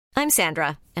I'm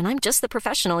Sandra, and I'm just the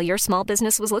professional your small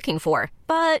business was looking for.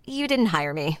 But you didn't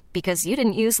hire me because you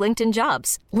didn't use LinkedIn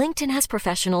Jobs. LinkedIn has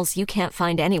professionals you can't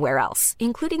find anywhere else,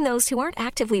 including those who aren't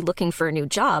actively looking for a new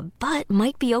job, but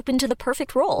might be open to the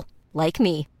perfect role, like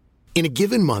me. In a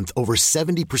given month, over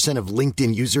 70% of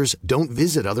LinkedIn users don't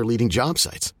visit other leading job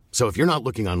sites. So if you're not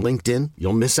looking on LinkedIn,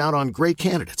 you'll miss out on great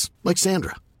candidates like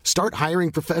Sandra. Start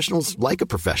hiring professionals like a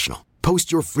professional.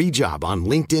 Post your free job on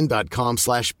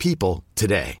linkedin.com/people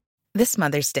today. This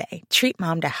Mother's Day, treat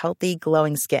mom to healthy,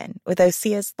 glowing skin with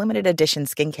Osea's limited edition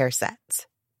skincare sets.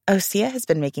 Osea has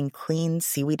been making clean,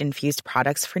 seaweed-infused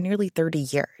products for nearly 30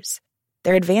 years.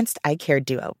 Their advanced eye care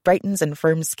duo brightens and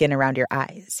firms skin around your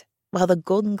eyes, while the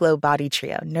Golden Glow Body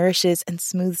Trio nourishes and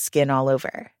smooths skin all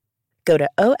over. Go to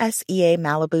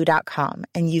OSEAMalibu.com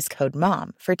and use code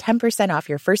MOM for 10% off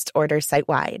your first order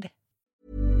site-wide.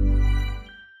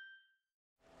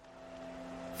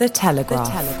 The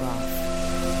Telegraph.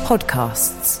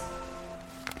 Podcasts.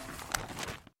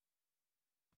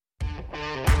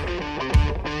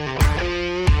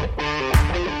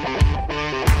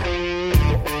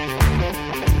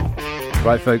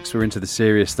 Right, folks, we're into the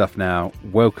serious stuff now.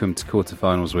 Welcome to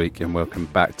quarterfinals week and welcome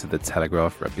back to the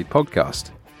Telegraph Rugby Podcast.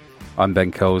 I'm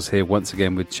Ben Coles here once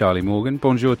again with Charlie Morgan.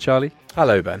 Bonjour, Charlie.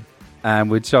 Hello, Ben. And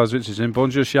with Charles Richardson.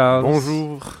 Bonjour, Charles.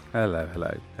 Bonjour. Hello.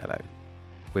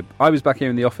 I was back here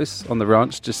in the office on the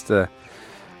ranch just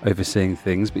overseeing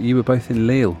things, but you were both in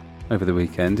Lille over the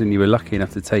weekend and you were lucky enough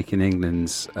to take in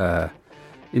England's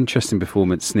interesting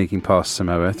performance sneaking past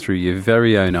Samoa through your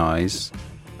very own eyes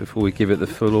before we give it the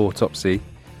full autopsy.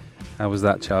 How was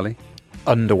that, Charlie?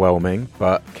 Underwhelming,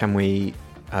 but can we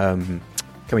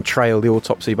trail the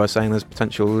autopsy by saying there's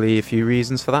potentially a few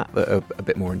reasons for that are a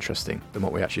bit more interesting than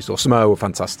what we actually saw? Samoa were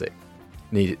fantastic.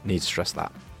 Need to stress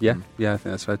that. Yeah, I think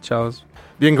that's fair. Charles?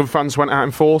 The England fans went out in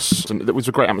force, and there was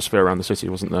a great atmosphere around the city,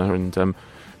 wasn't there? And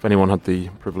if anyone had the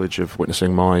privilege of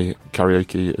witnessing my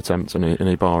karaoke attempt in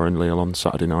a bar in Lille on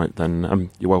Saturday night,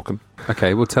 then you're welcome.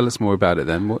 Okay, well, tell us more about it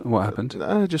then. What happened?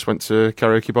 I just went to a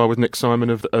karaoke bar with Nick Simon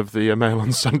of the Mail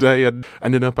on Sunday and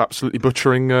ended up absolutely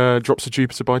butchering Drops of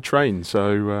Jupiter by train.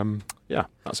 So, yeah,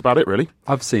 that's about it, really.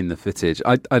 I've seen the footage.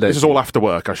 I don't. This is all after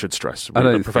work, I should stress.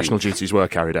 The professional duties were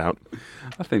carried out.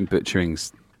 I think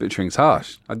butchering's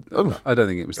harsh. I don't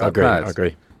think it was that bad. I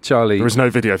agree. Charlie, there was no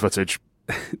video footage.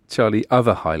 Charlie,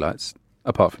 other highlights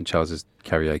apart from Charles's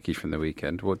karaoke from the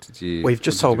weekend. What did you? Well, you've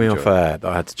just told me off air that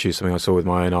I had to choose something I saw with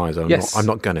my own eyes. I'm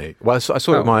not going to. Well, I saw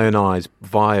it with my own eyes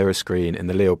via a screen in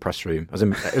the Lille press room.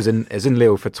 It was in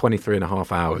Lille for 23 and a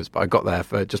half hours, but I got there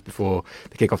for just before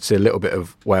the kick-off to see a little bit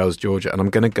of Wales, Georgia, and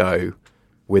I'm going to go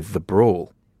with the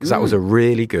brawl because that was a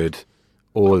really good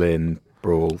all-in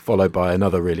brawl, followed by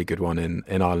another really good one in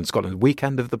Ireland, Scotland.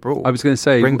 Weekend of the brawl. I was going to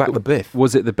say, bring back the biff.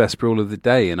 Was it the best brawl of the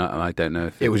day? And I don't know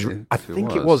if it was. I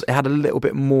think it was. It had a little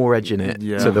bit more edge in it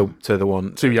to the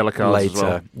one 2 yellow cards later. As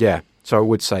well. Yeah, so I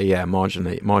would say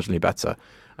marginally better,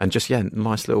 and just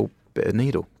nice little bit of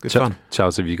needle. Good fun.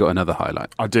 Charles, have you got another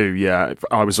highlight? I do. Yeah,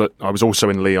 I was also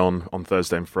in Lyon on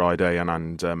Thursday and Friday,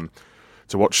 and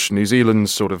to watch New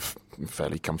Zealand's sort of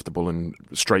fairly comfortable and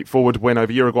straightforward win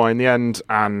over Uruguay in the end,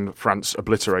 and France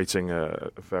obliterating a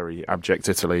very abject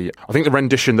Italy. I think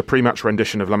the pre-match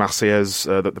rendition of La Marseillaise,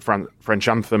 that the French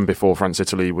anthem before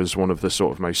France-Italy, was one of the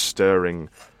sort of most stirring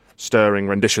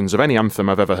renditions of any anthem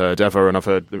I've ever heard, and I've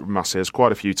heard the Marseillaise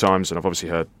quite a few times, and I've obviously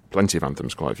heard plenty of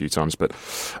anthems quite a few times, but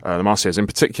the Marseillaise in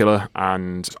particular.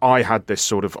 And I had this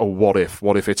sort of, what if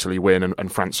Italy win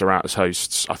and France are out as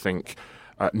hosts? I think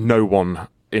no one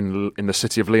in the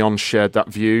city of Lyon shared that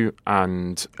view,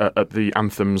 and at the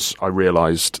anthems I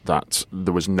realised that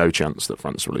there was no chance that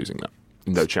France were losing that.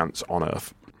 No chance on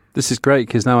earth. This is great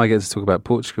because now I get to talk about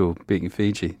Portugal beating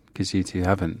Fiji because you two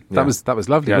haven't. That was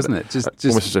lovely, wasn't it? Just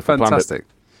fantastic.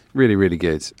 Really, really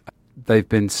good. They've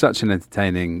been such an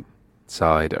entertaining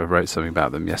side. I wrote something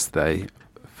about them yesterday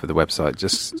for the website.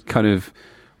 Just kind of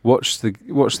watched the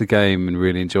game and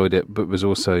really enjoyed it, but was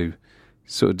also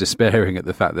sort of despairing at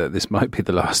the fact that this might be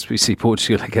the last we see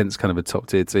Portugal against kind of a top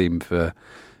tier team for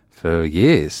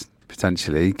years,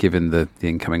 potentially, given the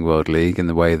incoming World League and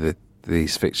the way that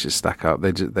these fixtures stack up.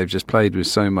 They've just played with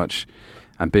so much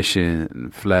ambition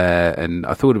and flair, and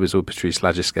I thought it was all Patrice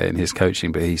Lagisquet and his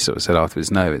coaching, but he sort of said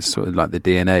afterwards, no, it's sort of like the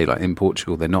DNA, like in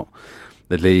Portugal, they're not,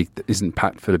 the league isn't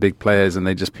packed full of big players and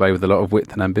they just play with a lot of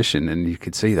width and ambition, and you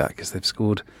could see that because they've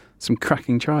scored some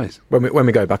cracking tries. When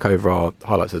we go back over our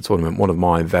highlights of the tournament, one of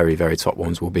my very, very top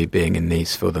ones will be being in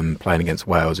Nice for them playing against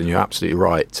Wales, and you're absolutely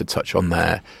right to touch on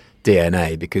their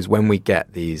DNA, because when we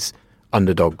get these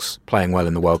underdogs playing well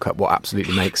in the World Cup, what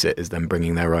absolutely makes it is them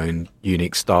bringing their own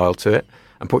unique style to it.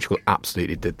 And Portugal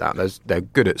absolutely did that. They're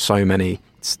good at so many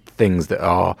things that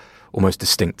are almost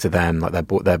distinct to them, like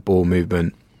their ball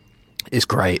movement is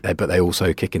great, but they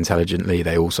also kick intelligently.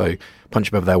 They also punch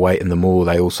above their weight in the maul.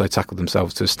 They also tackle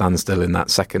themselves to a standstill in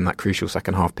that crucial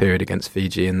second half period against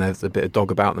Fiji, and there's a bit of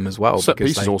dog about them as well. Set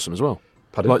piece is awesome as well.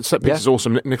 Pardon? Like set piece is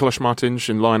awesome. Nicolas Martins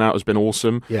in line out has been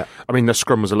awesome. Yeah. I mean, their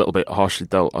scrum was a little bit harshly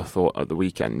dealt, I thought, at the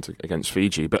weekend against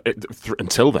Fiji, but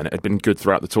until then, it had been good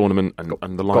throughout the tournament,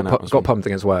 and the line out got pumped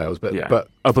against Wales, but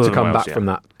to come back from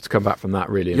that,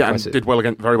 really impressive. And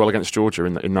did very well against Georgia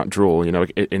in that draw. You know,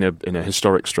 in a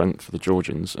historic strength for the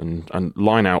Georgians, and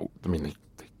line out. I mean,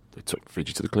 they took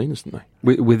Fiji to the cleaners, didn't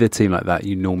they? With a team like that,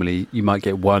 you might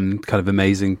get one kind of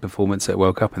amazing performance at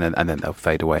World Cup, and then they'll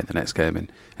fade away in the next game and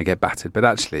get battered. But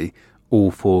actually, all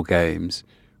 4 games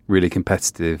really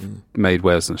competitive, made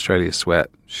Wales and Australia sweat.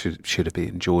 Should have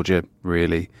beaten Georgia,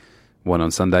 really. Won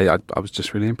on Sunday. I was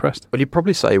just really impressed. Well, you'd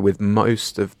probably say with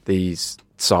most of these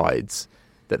sides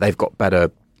that they've got better,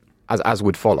 as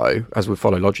would follow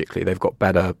logically, they've got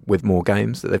better with more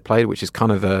games that they've played, which is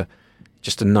kind of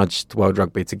just a nudge to World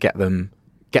Rugby to get them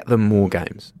more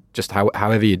games. Just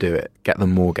however you do it, get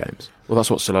them more games. Well, that's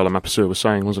what Salala Mapasua was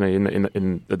saying, wasn't he?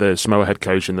 In the Samoa head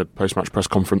coach in the post-match press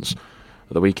conference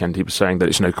at the weekend, he was saying that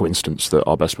it's no coincidence that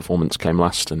our best performance came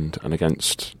last and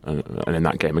in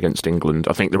that game against England.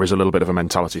 I think there is a little bit of a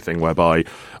mentality thing whereby,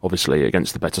 obviously,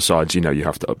 against the better sides, you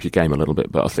have to up your game a little bit.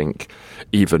 But I think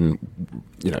even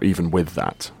with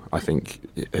that, I think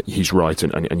he's right,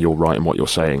 and you're right in what you're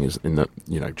saying is in that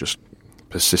just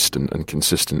persistent and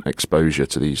consistent exposure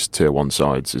to these tier 1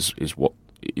 sides is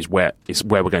where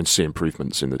we're going to see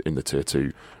improvements in the tier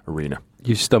 2 arena.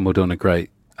 You stumbled on a great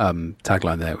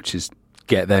tagline there, which is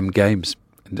get them games,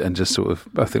 and just sort of,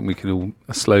 I think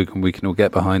a slogan we can all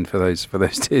get behind for those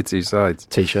tier 2 sides.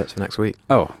 T-shirts for next week.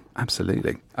 Oh,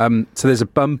 absolutely. So there's a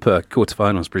bumper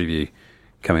quarterfinals preview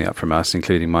coming up from us,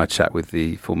 including my chat with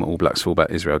the former All Blacks fullback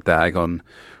Israel Dagg on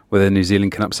whether New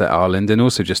Zealand can upset Ireland, and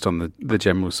also just on the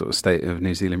general sort of state of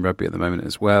New Zealand rugby at the moment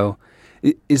as well.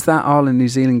 Is that Ireland-New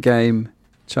Zealand game,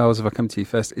 Charles, if I come to you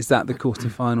first, is that the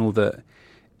quarter-final that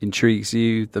intrigues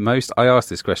you the most? I asked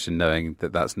this question knowing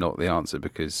that that's not the answer,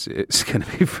 because it's going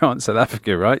to be France-South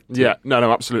Africa, right? Yeah,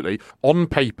 no, absolutely. On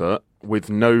paper, with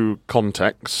no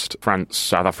context,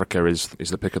 France-South Africa is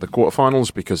the pick of the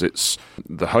quarterfinals, because it's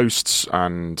the hosts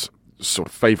and sort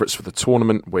of favourites for the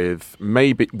tournament, with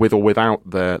or without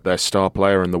their star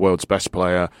player and the world's best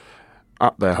player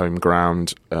at their home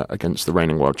ground against the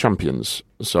reigning world champions.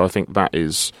 So I think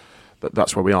that's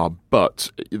where we are.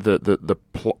 But the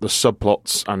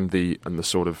subplots and the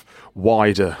sort of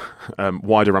wider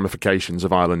ramifications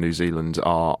of Ireland, New Zealand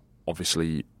are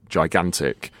obviously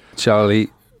gigantic.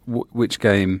 Charlie, which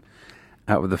game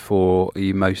out of the 4 are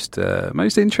you most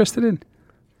interested in?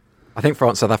 I think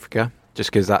France, South Africa, just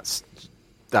because that's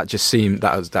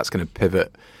going to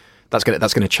pivot. That's going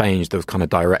to change the kind of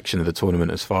direction of the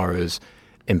tournament as far as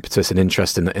impetus and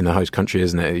interest in the host country,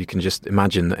 isn't it? You can just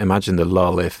imagine the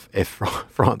lull if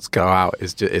France go out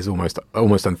is almost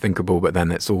unthinkable. But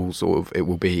then it's all sort of, it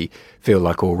will feel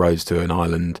like all roads to an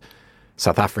Ireland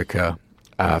South Africa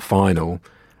final.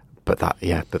 But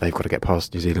they've got to get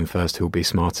past New Zealand first, who will be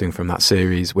smarting from that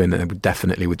series win, and would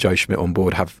definitely, with Joe Schmidt on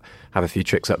board, have a few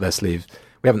tricks up their sleeves.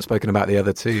 We haven't spoken about the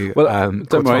other 2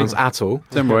 don't worry at all.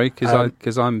 Don't worry,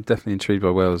 because I'm definitely intrigued by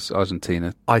Wales,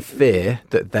 Argentina. I fear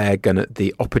that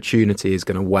the opportunity is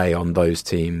going to weigh on those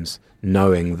teams,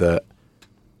 knowing that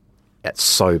it's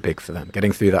so big for them.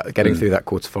 Getting through that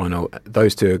quarterfinal,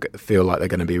 those 2 feel like they're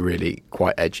going to be really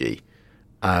quite edgy.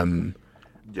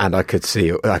 And I could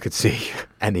see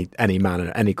any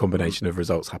manner, any combination of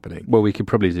results happening. Well, we could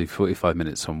probably do 45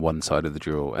 minutes on one side of the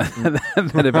draw, and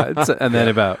then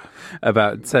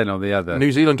about 10 on the other.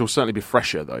 New Zealand will certainly be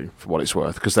fresher, though, for what it's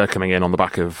worth, because they're coming in on the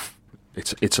back of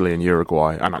Italy and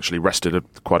Uruguay, and actually rested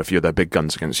quite a few of their big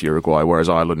guns against Uruguay. Whereas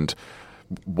Ireland,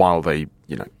 while they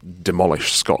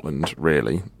demolished Scotland,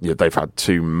 really, they've had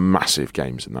 2 massive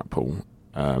games in that pool.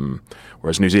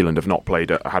 Whereas New Zealand have not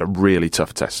had a really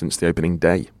tough test since the opening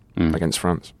day against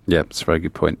France. Yeah, it's a very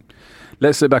good point.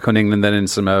 Let's look back on England then in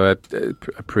Samoa.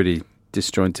 A pretty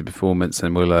disjointed performance,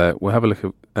 and we'll have a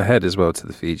look ahead as well to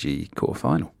the Fiji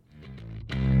quarter-final.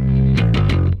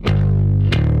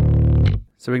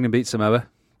 So England beat Samoa.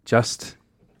 Just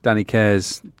Danny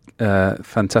Care's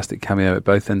fantastic cameo at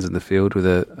both ends of the field with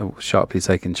a sharply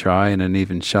taken try and an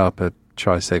even sharper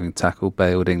try-saving tackle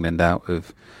bailed England out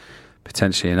of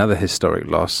potentially another historic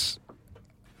loss.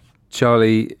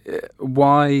 Charlie,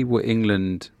 why were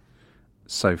England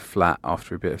so flat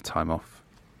after a bit of time off?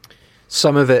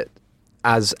 Some of it,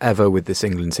 as ever with this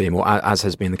England team, or as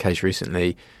has been the case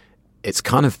recently, it's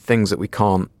kind of things that we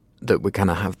kind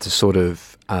of have to sort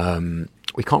of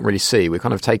we can't really see. We're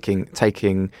kind of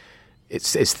taking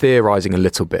it's theorising a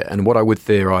little bit. And what I would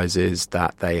theorise is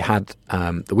that they had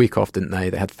the week off, didn't they?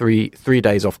 They had three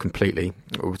days off completely,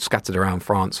 scattered around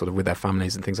France sort of with their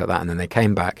families and things like that. And then they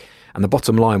came back. And the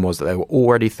bottom line was that they were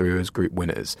already through as group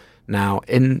winners. Now,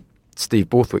 in Steve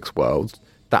Borthwick's world,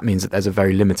 that means that there's a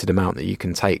very limited amount that you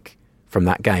can take from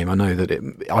that game. I know that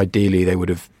ideally they would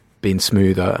have been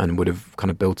smoother and would have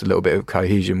kind of built a little bit of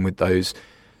cohesion with those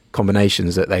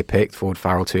combinations that they picked, Ford,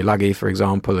 Farrell, Tuilagi, for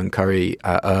example, and Curry,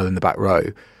 Earl in the back row.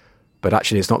 But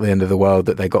actually, it's not the end of the world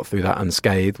that they got through that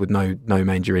unscathed with no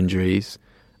major injuries.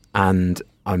 And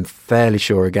I'm fairly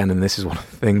sure, again, and this is one of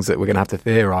the things that we're going to have to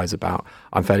theorise about,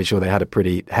 I'm fairly sure they had a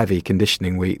pretty heavy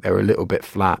conditioning week. They were a little bit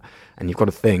flat. And you've got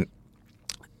to think,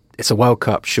 it's a World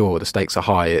Cup, sure, the stakes are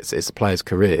high. It's the players'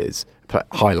 careers,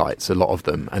 highlights, a lot of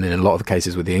them. And in a lot of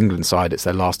cases with the England side, it's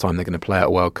their last time they're going to play at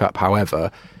a World Cup.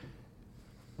 However,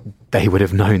 they would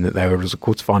have known that there was a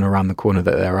quarter-final around the corner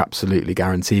that they were absolutely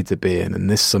guaranteed to be in. And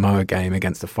this Samoa game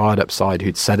against a fired-up side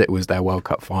who'd said it was their World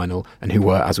Cup final and who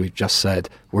were, as we've just said,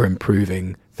 were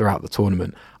improving throughout the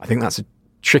tournament. I think that's a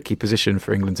tricky position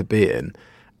for England to be in.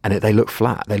 And they look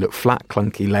flat. They look flat,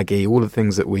 clunky, leggy, all the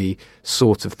things that we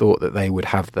sort of thought that they would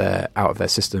have out of their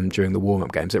system during the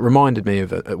warm-up games. It reminded me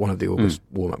of one of the August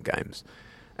warm-up games.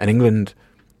 And England,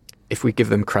 if we give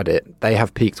them credit, they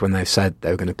have peaked when they've said they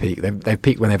were going to peak. They've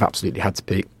peaked when they've absolutely had to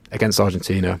peak. Against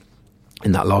Argentina,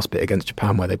 in that last bit against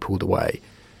Japan where they pulled away.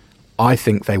 I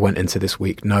think they went into this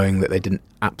week knowing that they didn't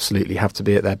absolutely have to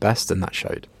be at their best, and that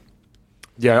showed.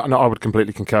 Yeah, no, I would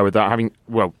completely concur with that.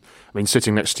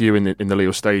 Sitting next to you in the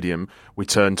Lille Stadium, we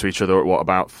turned to each other at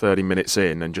about 30 minutes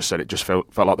in and just said it just felt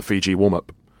like the Fiji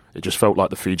warm-up. It just felt like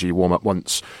the Fiji warm-up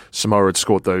once Samoa had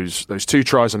scored those 2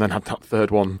 tries and then had that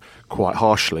third one quite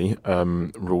harshly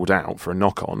ruled out for a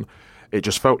knock-on. It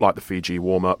just felt like the Fiji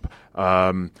warm-up.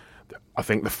 I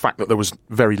think the fact that there was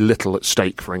very little at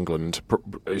stake for England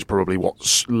is probably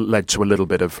what's led to a little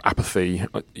bit of apathy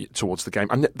towards the game.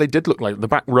 And they did look like the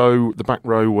back row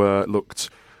looked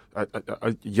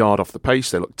a yard off the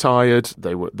pace. They looked tired.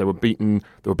 They were beaten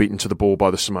to the ball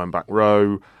by the Samoan back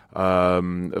row.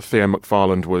 Theo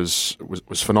McFarland was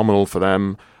phenomenal for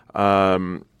them.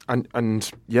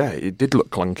 And yeah, it did look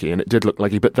clunky and it did look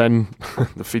leggy. But then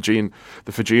the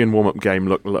Fijian warm-up game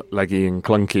looked leggy and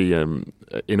clunky.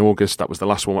 In August, that was the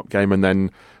last warm-up game, and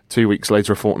then 2 weeks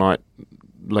later, a fortnight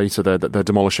later, they're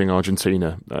demolishing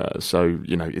Argentina. So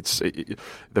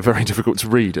they're very difficult to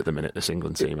read at the minute. This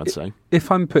England team, I'd say.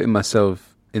 If I'm putting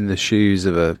myself in the shoes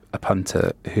of a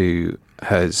punter who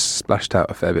has splashed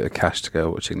out a fair bit of cash to go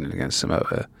watch England against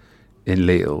Samoa in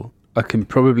Lille, I can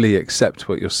probably accept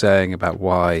what you're saying about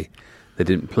why they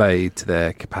didn't play to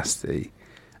their capacity,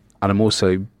 and I'm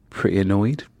also pretty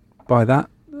annoyed by that.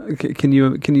 Can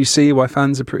you see why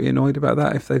fans are pretty annoyed about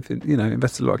that if they've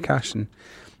invested a lot of cash and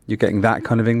you're getting that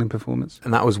kind of England performance?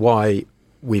 And that was why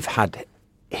we've had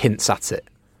hints at it.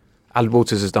 Alan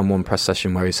Walters has done one press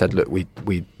session where he said, "Look, we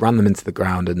ran them into the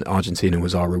ground and Argentina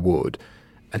was our reward."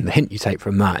 And the hint you take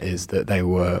from that is that they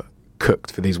were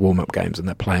cooked for these warm-up games and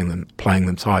they're playing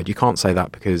them tired. You can't say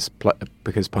that because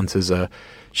punters are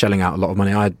shelling out a lot of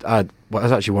money. That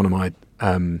was actually one of my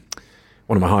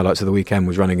highlights of the weekend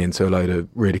was running into a load of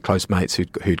really close mates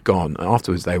who'd gone. And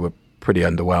afterwards, they were pretty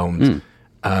underwhelmed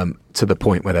to the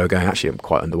point where they were going, actually, I'm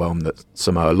quite underwhelmed that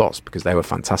Samoa lost because they were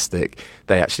fantastic.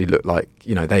 They actually looked like,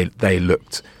 they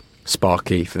looked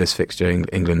sparky for this fixture.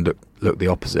 England looked the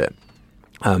opposite.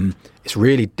 It's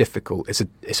really difficult.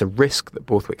 It's a risk that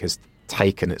Borthwick has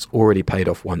taken. It's already paid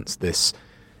off once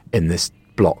in this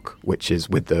block, which is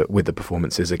with the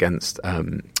performances against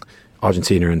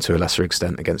Argentina and to a lesser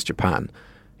extent against Japan.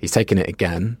 He's taken it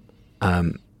again.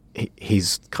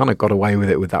 He's kind of got away with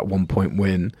it with that 1-point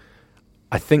win.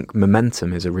 I think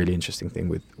momentum is a really interesting thing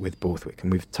with Borthwick,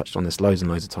 and we've touched on this loads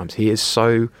and loads of times.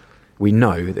 We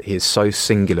know that he is so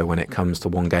singular when it comes to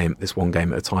this one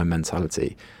game at a time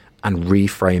mentality, and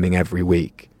reframing every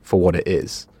week for what it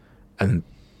is. And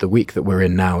the week that we're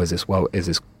in now is this World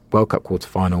Cup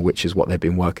quarter-final, which is what they've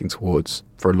been working towards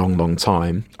for a long, long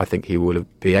time. I think he will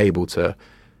be able to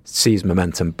seize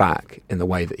momentum back in the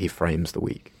way that he frames the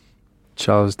week.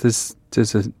 Charles, there's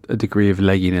a degree of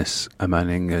legginess among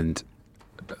England,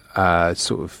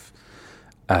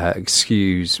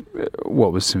 excuse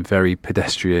what was some very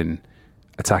pedestrian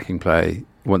attacking play.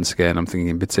 Once again, I'm thinking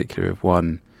in particular of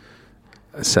one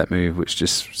set move which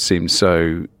just seemed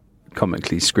so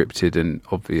comically scripted and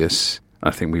obvious.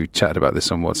 I think we chatted about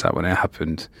this on WhatsApp when it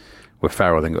happened, where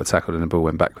Farrell then got tackled and the ball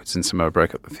went backwards and Samoa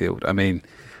broke up the field. I mean,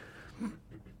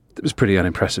 It was pretty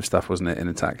unimpressive stuff, wasn't it, in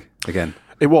attack again?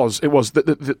 It was.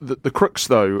 The crux,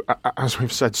 though, as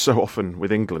we've said so often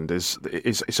with England, is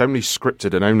it's only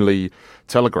scripted and only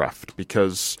telegraphed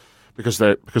because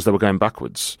they were going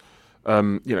backwards.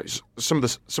 Some of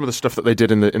the stuff that they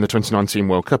did in the 2019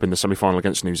 World Cup in the semi-final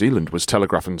against New Zealand was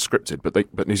telegraphed and scripted,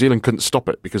 but New Zealand couldn't stop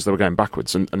it because they were going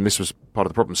backwards, and this was part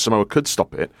of the problem. Samoa could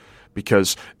stop it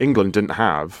because England didn't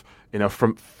have enough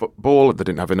front foot ball, they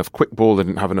didn't have enough quick ball, they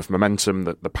didn't have enough momentum.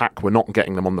 The pack were not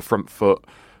getting them on the front foot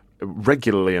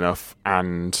regularly enough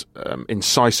and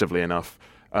incisively enough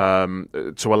to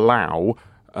allow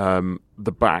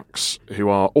the backs, who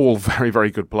are all very, very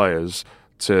good players,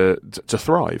 to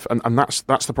thrive. And that's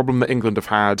the problem that England have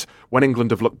had when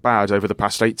England have looked bad over the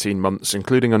past 18 months,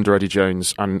 including under Eddie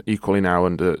Jones and equally now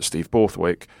under Steve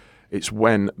Borthwick. It's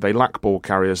when they lack ball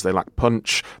carriers, they lack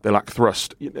punch, they lack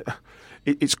thrust.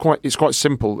 It's quite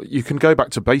simple. You can go back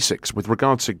to basics with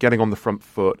regard to getting on the front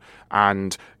foot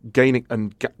and gaining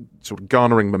and sort of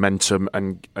garnering momentum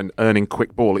and earning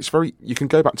quick ball. You can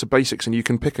go back to basics and you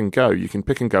can pick and go. You can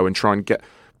pick and go and try and get.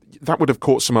 That would have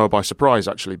caught Samoa by surprise,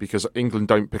 actually, because England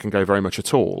don't pick and go very much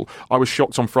at all. I was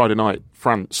shocked on Friday night,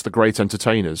 France, the great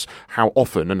entertainers, how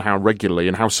often and how regularly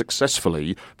and how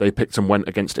successfully they picked and went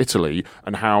against Italy,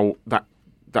 and how that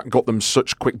got them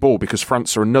such quick ball, because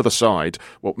France are another side.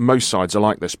 Well, most sides are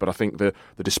like this, but I think the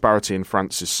disparity in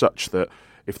France is such that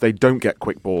if they don't get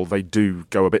quick ball, they do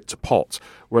go a bit to pot.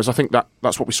 Whereas I think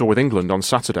that's what we saw with England on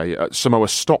Saturday. Samoa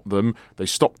stopped them. They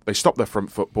stopped their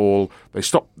front foot ball. They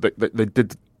stopped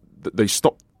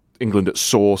England at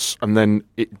source, and then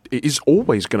it is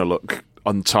always going to look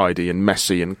untidy and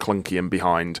messy and clunky and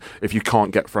behind if you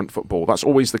can't get front foot ball. That's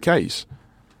always the case.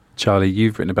 Charlie,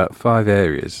 you've written about 5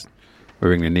 areas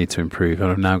where England need to improve,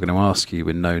 and I'm now going to ask you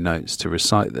with no notes to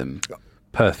recite them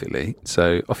perfectly.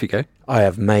 So off you go. I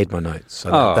have made my notes,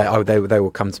 so they will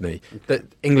come to me.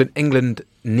 England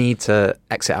need to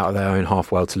exit out of their own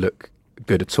half well to look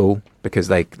good at all, because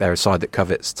they're a side that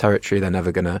covets territory. They're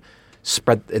never going to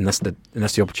spread unless the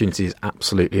opportunity is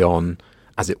absolutely on,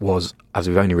 as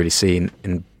we've only really seen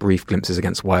in brief glimpses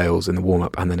against Wales in the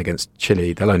warm-up and then against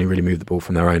Chile. They'll only really move the ball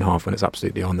from their own half when it's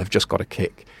absolutely on. They've just got to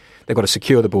kick. They've got to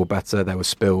secure the ball better. There were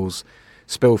spills.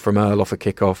 Spill from Earl off a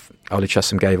kick-off. Ollie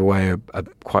Chessum gave away a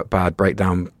quite bad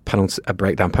breakdown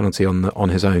penalty on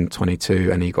his own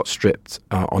 22, and he got stripped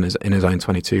in his own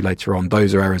 22 later on.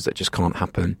 Those are errors that just can't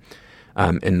happen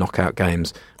in knockout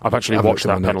games. I've actually watched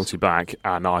that penalty back,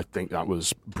 and I think that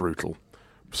was brutal,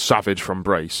 savage from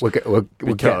Brace.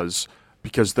 Because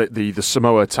the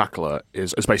Samoa tackler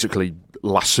has basically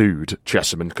lassoed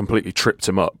Chessum and completely tripped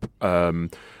him up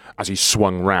as he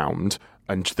swung round,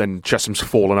 and then Chessum's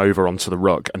fallen over onto the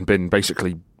rug and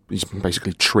he's been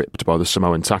basically tripped by the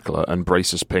Samoan tackler, and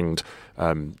Brace has pinged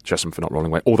Chessum for not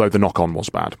rolling away, although the knock-on was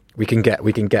bad. We can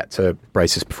get to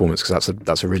Brace's performance, because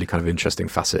that's a really kind of interesting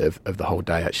facet of the whole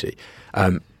day, actually.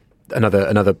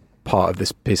 Another part of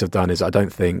this piece I've done is I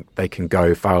don't think they can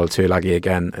go Farrell Tuilagi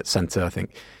again at centre. I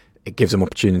think it gives them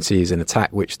opportunities in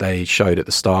attack, which they showed at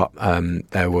the start.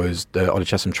 There was the Ollie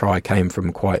Chessum try came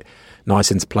from quite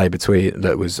nice interplay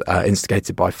that was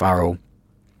instigated by Farrell,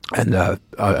 and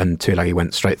Tuilagi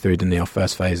went straight through, didn't he, off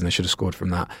first phase, and they should have scored from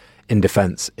that. In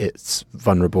defence, it's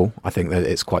vulnerable. I think that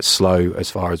it's quite slow as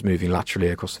far as moving laterally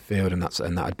across the field, and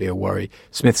that would be a worry.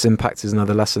 Smith's impact is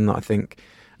another lesson that I think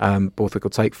Borthwick will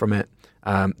take from it.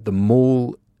 The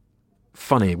Maul,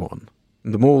 funny one.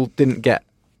 The Maul didn't get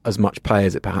as much play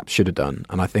as it perhaps should have done,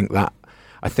 and I think that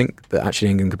actually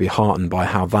England could be heartened by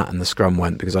how that and the scrum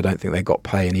went, because I don't think they got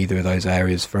play in either of those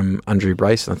areas from Andrew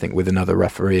Brace, and I think with another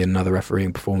referee and another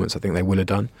refereeing performance, I think they would have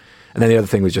done. And then the other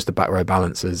thing was just the back row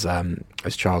balance, as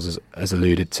Charles has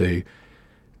alluded to.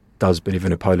 Does Billy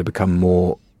Vunipola become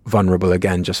more vulnerable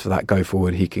again just for that go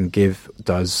forward he can give?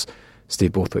 Does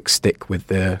Steve Borthwick stick with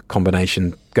the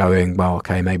combination going, well,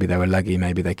 okay, maybe they were leggy,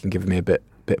 maybe they can give me a bit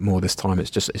more this time?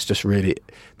 It's just really,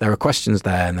 there are questions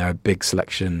there, and there are big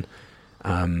selection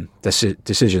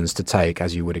decisions to take,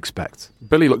 as you would expect.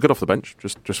 Billy looked good off the bench,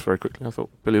 just very quickly. I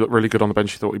thought Billy looked really good on the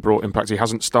bench. He thought he brought impact. He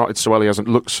hasn't started so well. He hasn't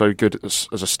looked so good as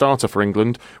a starter for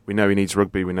England. We know he needs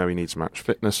rugby. We know he needs match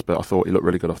fitness, but I thought he looked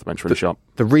really good off the bench, really sharp.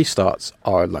 The restarts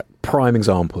are like prime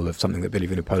example of something that Billy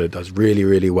Vunipola does really,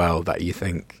 really well, that you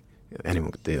think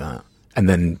anyone could do that. And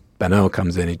then Ben Earl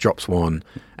comes in, he drops one,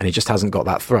 and he just hasn't got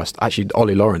that thrust. Actually,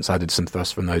 Ollie Lawrence added some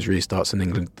thrust from those restarts, and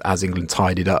England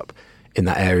tidied up in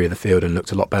that area of the field and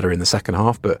looked a lot better in the second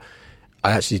half. But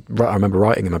I remember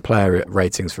writing in my player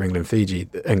ratings for Chile,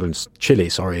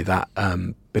 that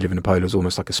Billy Vunipola was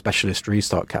almost like a specialist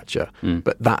restart catcher.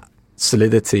 But that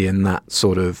solidity and that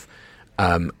sort of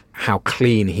how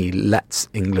clean he lets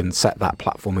England set that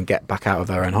platform and get back out of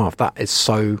their own half. That is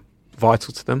so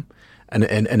vital to them. And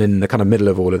in the kind of middle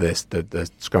of all of this, the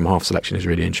scrum half selection is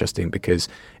really interesting because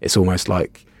it's almost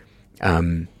like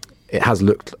it has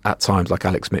looked at times like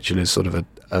Alex Mitchell is sort of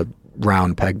a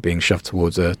round peg being shoved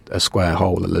towards a square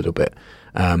hole a little bit.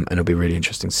 And it'll be really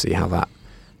interesting to see how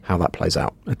that plays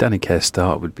out. A Danny Care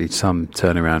start would be some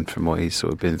turnaround from what he's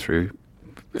sort of been through.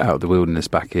 Out of the wilderness,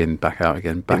 back in, back out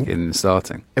again, back in and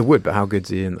starting. It would, but how good is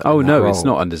he in that? Oh no, role? It's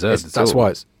not undeserved. That's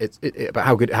why it's. But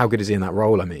how good is he in that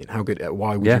role? I mean, how good?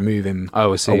 Why would you move him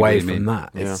away from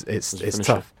that? It's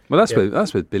tough. Well,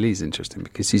 that's where Billy's interesting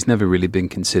because he's never really been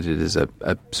considered as a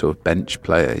sort of bench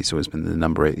player. He's always been the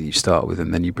number 8 that you start with,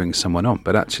 and then you bring someone on.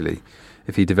 But actually,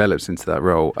 if he develops into that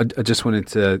role, I just wanted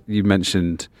to. You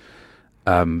mentioned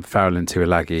Farrell and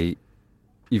Tuilagi.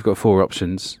 You've got 4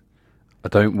 options. I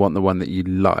don't want the one that you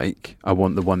like. I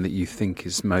want the one that you think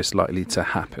is most likely to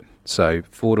happen. So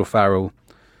Ford or Farrell?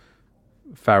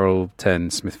 Farrell 10,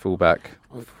 Smith fullback.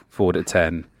 Ford at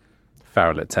 10,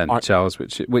 Farrell at 10. Charles,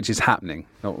 which is happening?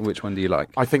 Not which one do you like?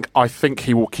 I think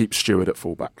he will keep Stewart at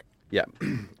fullback. Yeah,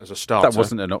 as a starter. That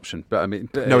wasn't an option, but I mean,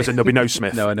 there'll be no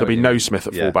Smith. There'll be no Smith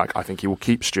at fullback. I think he will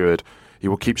keep Stewart. He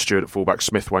will keep Stewart at fullback.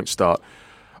 Smith won't start.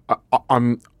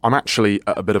 I'm actually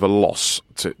at a bit of a loss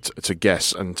to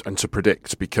guess and to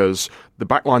predict because the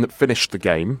backline that finished the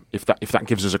game, if that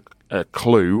gives us a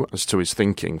clue as to his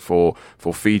thinking for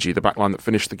Fiji, the backline that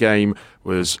finished the game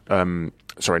was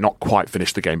not quite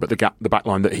finished the game, but the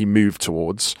backline that he moved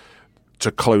towards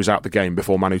to close out the game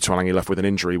before Manu Tuilagi left with an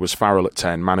injury was Farrell at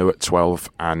 10, Manu at 12,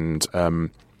 and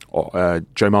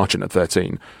Joe Marchant at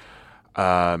 13.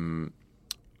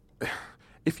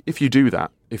 If you do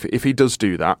that, if he does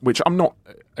do that, which I'm not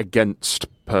against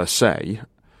per se,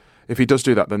 if he does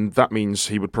do that, then that means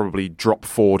he would probably drop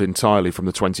Ford entirely from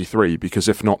the 23, because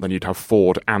if not, then you'd have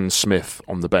Ford and Smith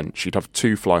on the bench. You'd have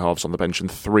 2 fly halves on the bench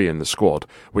and 3 in the squad,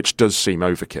 which does seem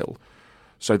overkill.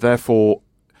 So therefore,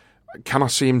 can I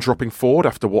see him dropping Ford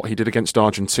after what he did against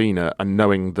Argentina and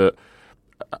knowing that,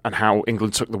 and how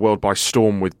England took the world by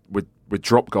storm with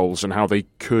drop goals and how they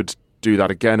could do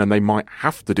that again, and they might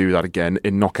have to do that again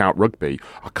in knockout rugby.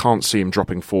 I can't see him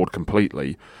dropping Ford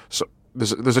completely. So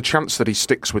there's a chance that he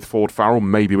sticks with Ford Farrell,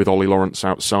 maybe with Ollie Lawrence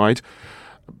outside.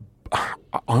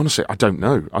 Honestly, I don't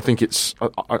know. I think it's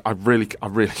I'm really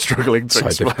struggling to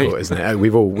explain. Difficult, isn't it?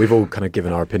 We've all kind of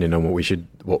given our opinion on what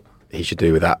he should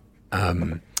do with that.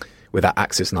 With that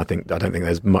axis, and I don't think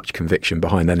there's much conviction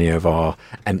behind any of our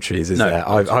entries. There?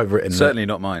 I've written certainly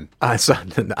not mine, and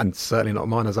certainly not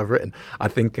mine as I've written. I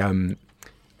think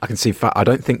I can see. I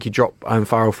don't think you drop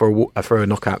Farrell for a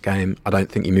knockout game. I don't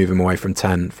think you move him away from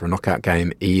 10 for a knockout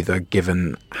game either,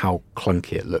 given how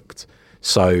clunky it looked.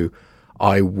 So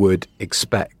I would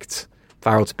expect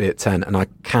Farrell to be at 10, and I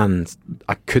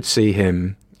could see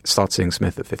him starting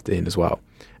Smith at 15 as well.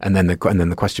 And then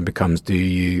the question becomes: do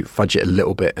you fudge it a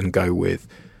little bit and go with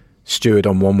Stewart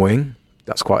on one wing?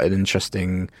 That's quite an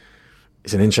interesting.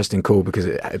 It's an interesting call because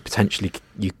it potentially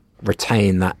you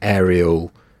retain that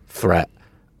aerial threat,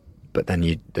 but then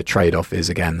the trade-off is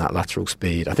again that lateral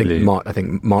speed. I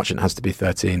think Marchant has to be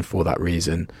 13 for that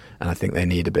reason, and I think they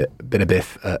need a bit of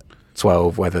biff at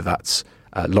 12. Whether that's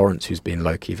Lawrence, who's been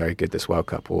low-key very good this World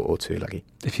Cup, or Tuilagi.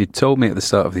 If you told me at the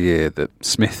start of the year that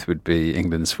Smith would be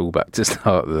England's fullback to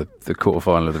start the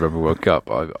quarter-final of the Rugby World Cup,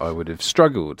 I would have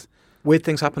struggled. Weird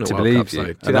things happen at World Cups,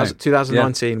 though.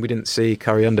 2019, we didn't see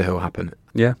Curry Underhill happening,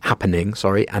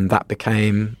 and that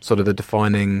became sort of the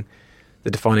defining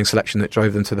selection that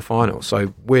drove them to the final.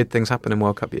 So weird things happen in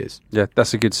World Cup years. Yeah,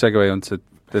 that's a good segue onto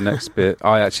the next bit.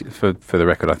 I actually, for the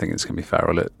record, I think it's going to be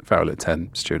Farrell at 10,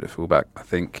 Stewart at fullback. I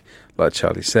think, like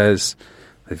Charlie says,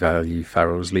 they value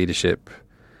Farrell's leadership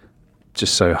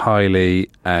just so highly,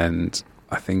 and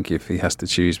I think if he has to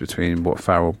choose between what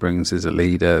Farrell brings as a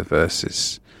leader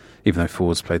versus, even though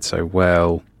Ford's played so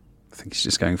well, I think he's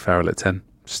just going Farrell at 10,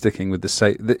 sticking with the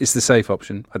safe. It's the safe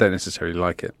option. I don't necessarily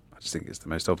like it. I just think it's the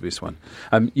most obvious one.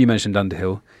 You mentioned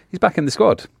Underhill. He's back in the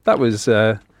squad. That was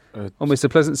almost a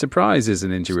pleasant surprise as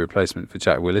an injury replacement for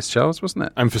Jack Willis, Charles, wasn't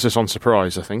it? Emphasis on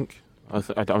surprise, I think.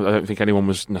 I don't think anyone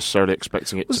was necessarily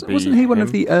expecting it to be. Wasn't he one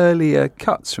of the earlier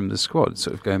cuts from the squad,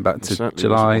 sort of going back to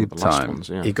July time? Ones,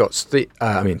 yeah. He got,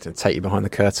 to take you behind the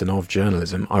curtain of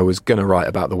journalism, I was going to write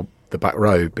about the back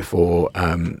row before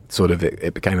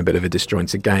it became a bit of a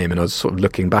disjointed game, and I was sort of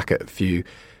looking back at a few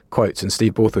quotes, and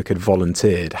Steve Borthwick had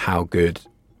volunteered how good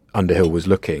Underhill was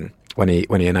looking when he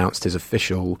announced his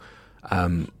official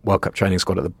World Cup training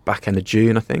squad at the back end of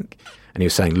June, I think, and he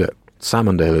was saying, look, Sam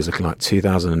Underhill is looking like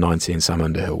 2019 Sam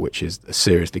Underhill, which is a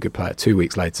seriously good player. 2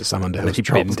 weeks later, Sam Underhill's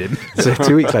dropped. Him. So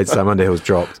 2 weeks later, Sam Underhill's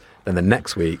dropped. Then the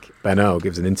next week, Ben Earl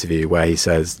gives an interview where he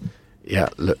says, yeah,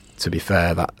 look, to be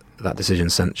fair, that decision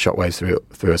sent shockwaves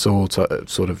through us all to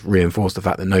sort of reinforce the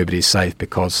fact that nobody's safe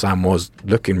because Sam was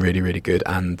looking really, really good,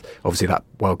 and obviously that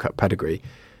World Cup pedigree.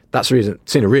 That's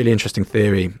seen a really interesting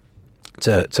theory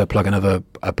to plug another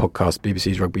podcast,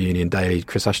 BBC's Rugby Union Daily.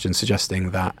 Chris Ashton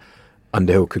suggesting that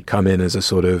Underhill could come in as a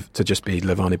sort of to just be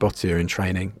Levani Bottia in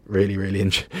training. Really, really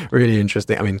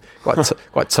interesting. I mean,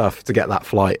 quite tough to get that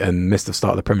flight and miss the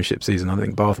start of the Premiership season. I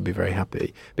think Bath would be very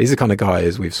happy. But he's the kind of guy,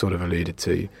 as we've sort of alluded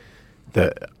to,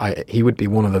 that he would be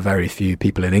one of the very few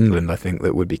people in England, I think,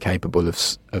 that would be capable of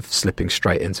slipping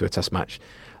straight into a Test match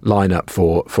lineup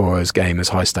for as game as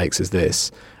high stakes as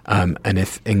this. And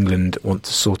if England want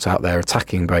to sort out their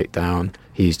attacking breakdown,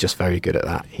 he's just very good at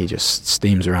that. He just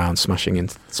steams around, smashing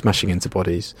into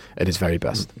bodies at his very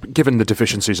best. Given the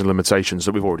deficiencies and limitations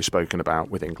that we've already spoken about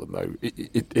with England, though,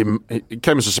 it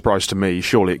came as a surprise to me.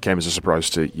 Surely it came as a surprise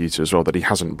to you two as well that he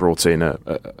hasn't brought in a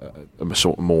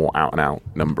sort of more out-and-out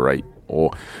number 8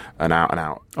 or an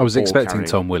out-and-out. I was expecting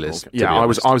Tom Willis. Yeah, I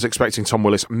was expecting Tom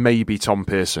Willis, maybe Tom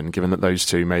Pearson, given that those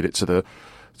two made it to the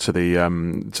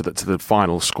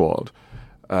final squad.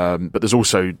 But there's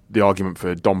also the argument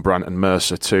for Don Brandt and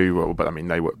Mercer too. But I mean,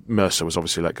 Mercer was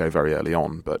obviously let go very early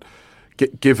on. But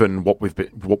given what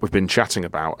we've been chatting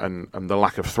about and the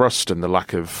lack of thrust and the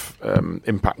lack of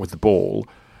impact with the ball,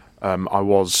 I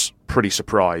was pretty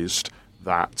surprised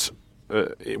that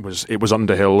it was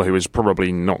Underhill who is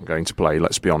probably not going to play.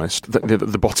 Let's be honest.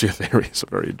 The Bottia theory is a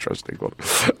very interesting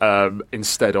one.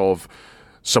 Instead of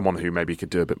someone who maybe could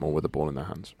do a bit more with the ball in their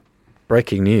hands.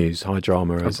 Breaking news, high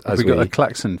drama. As we got a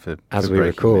klaxon for we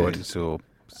record, news or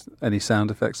any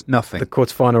sound effects? Nothing. The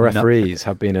quarterfinal referees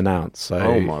have been announced. So,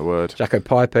 oh my word! Jacko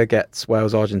Piper gets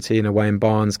Wales, Argentina. Wayne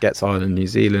Barnes gets Ireland, New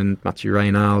Zealand. Matthew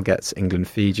Reynal gets England,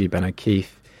 Fiji. Ben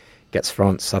O'Keefe gets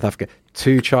France, South Africa.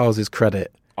 To Charles's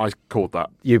credit, I called that.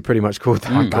 You pretty much called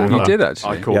that. You did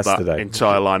actually. I called yesterday. That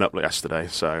entire lineup yesterday.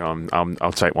 So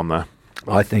I'll take one there.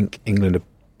 I think England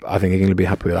will be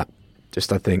happy with that.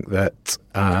 I think that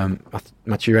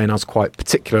Mathieu Reynard's quite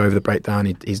particular over the breakdown.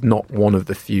 He's not one of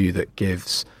the few that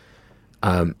gives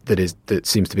that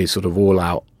seems to be sort of all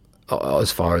out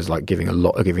as far as like giving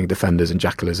defenders and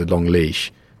jackalers a long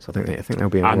leash. So I think they'll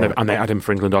be. And they had him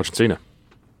for England Argentina.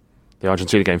 The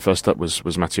Argentina game first up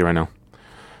was Mathieu Reynard.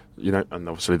 And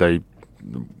obviously they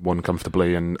won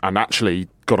comfortably and actually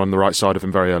got on the right side of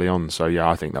him very early on. So yeah,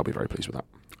 I think they'll be very pleased with that.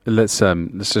 Let's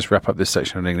just wrap up this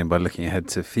section on England by looking ahead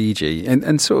to Fiji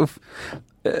and sort of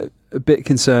a bit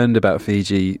concerned about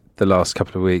Fiji the last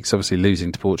couple of weeks. Obviously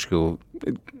losing to Portugal,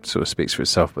 it sort of speaks for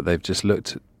itself, but they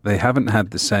haven't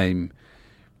had the same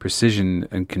precision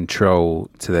and control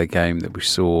to their game that we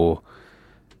saw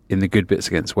in the good bits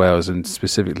against Wales and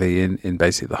specifically in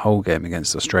basically the whole game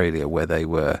against Australia, where they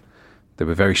were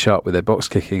very sharp with their box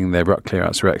kicking, their ruck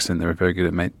clear-outs were excellent, they were very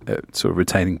good at sort of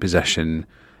retaining possession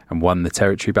and won the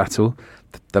territory battle.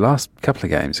 The last couple of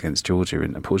games against Georgia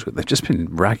and Portugal, they've just been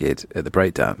ragged at the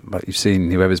breakdown. Like you've seen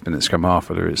whoever's been at scrum half,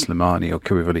 whether it's Lamani or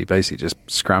Kurivoli, basically just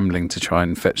scrambling to try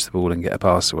and fetch the ball and get a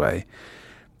pass away.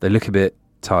 They look a bit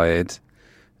tired.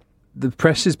 The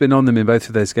pressure's been on them in both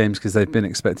of those games because they've been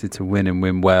expected to win and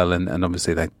win well, and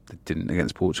obviously they didn't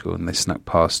against Portugal and they snuck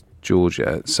past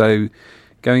Georgia. So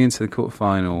going into the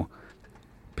quarterfinal,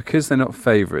 because they're not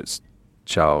favourites,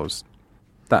 Charles,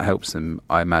 that helps them,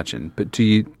 I imagine. But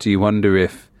do you wonder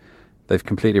if they've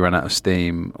completely run out of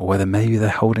steam, or whether maybe they're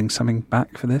holding something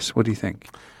back for this? What do you think?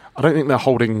 I don't think they're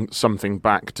holding something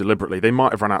back deliberately. They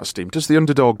might have run out of steam. Does the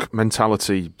underdog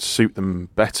mentality suit them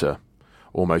better?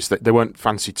 Almost. They weren't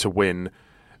fancied to win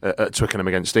at Twickenham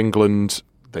against England.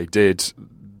 They did.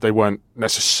 They weren't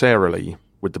necessarily,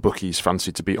 with the bookies,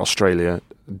 fancied to beat Australia.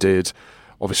 Did.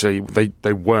 Obviously,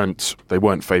 they weren't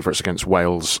favourites against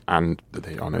Wales, and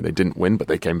I know they didn't win, but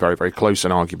they came very, very close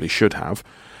and arguably should have.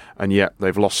 And yet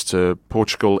they've lost to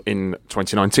Portugal in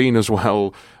 2019 as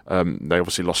well. They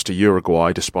obviously lost to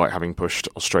Uruguay despite having pushed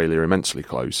Australia immensely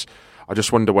close. I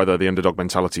just wonder whether the underdog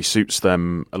mentality suits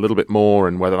them a little bit more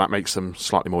and whether that makes them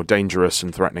slightly more dangerous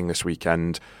and threatening this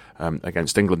weekend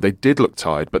against England. They did look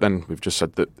tired, but then we've just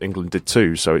said that England did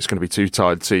too, so it's going to be two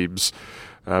tired teams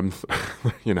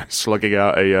slugging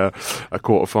out a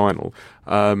quarter-final.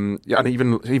 And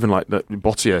even like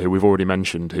Bottia, who we've already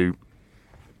mentioned, who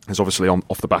is obviously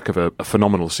off the back of a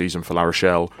phenomenal season for La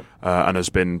Rochelle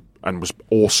and was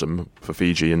awesome for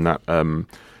Fiji in that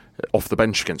off the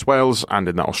bench against Wales and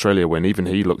in that Australia win. Even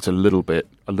he looked a little bit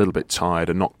tired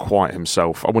and not quite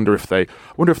himself. I wonder if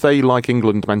they, like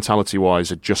England mentality-wise,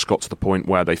 had just got to the point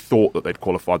where they thought that they'd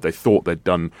qualified, they thought they'd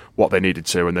done what they needed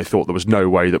to, and they thought there was no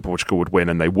way that Portugal would win,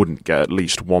 and they wouldn't get at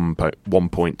least 1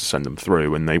 point to send them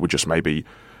through, and they were just maybe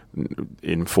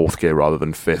in fourth gear rather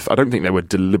than fifth. I don't think they were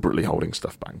deliberately holding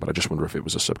stuff back, but I just wonder if it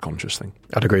was a subconscious thing.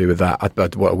 I'd agree with that.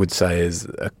 But what I would say is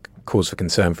a cause for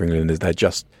concern for England is they're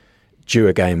just due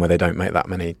a game where they don't make that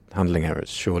many handling errors,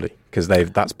 surely, because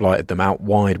that's blighted them out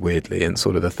wide, weirdly, in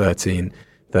sort of the 13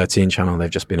 channel. They've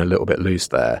just been a little bit loose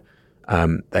there.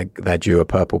 They're due a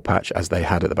purple patch, as they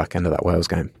had at the back end of that Wales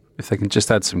game. If they can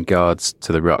just add some guards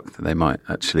to the ruck, then they might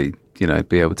actually,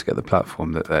 be able to get the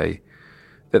platform that they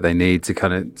need to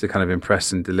kind of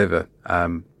impress and deliver.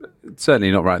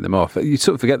 Certainly not writing them off. You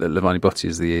sort of forget that Lavani Botti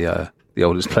is the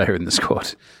oldest player in the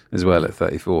squad as well at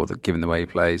 34, that given the way he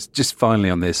plays. Just finally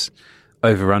on this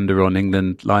over-under on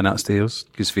England line-out steals,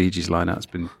 because Fiji's line-out's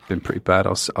been pretty bad.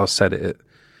 I'll set it at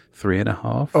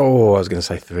 3.5. Oh, I was going to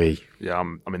say 3. Yeah,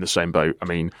 I'm in the same boat. I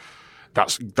mean,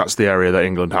 that's the area that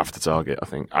England have to target, I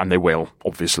think, and they will,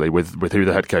 obviously, with who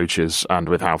the head coach is and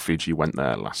with how Fiji went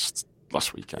there last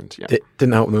weekend. Yeah, it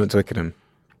didn't help them at Twickenham,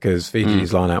 because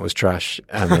Fiji's line-out was trash,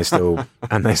 and they still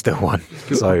won.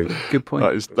 So good point.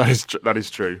 That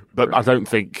is true. But I don't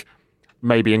think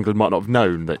maybe England might not have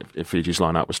known that if Fiji's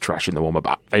line-out was trash in the warm-up.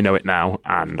 But they know it now,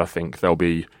 and I think they'll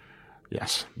be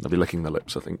licking their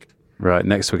lips, I think. Right.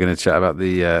 Next, we're going to chat about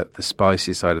the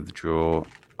spicy side of the draw.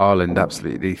 Ireland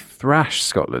absolutely thrashed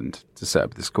Scotland to set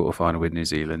up this quarter-final with New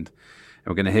Zealand.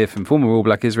 And we're going to hear from former All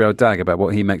Black Israel Dagg about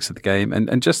what he makes of the game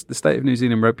and just the state of New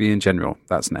Zealand rugby in general.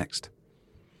 That's next.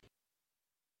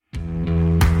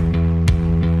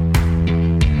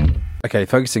 Okay,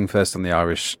 focusing first on the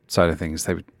Irish side of things,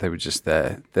 they were just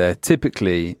there. They're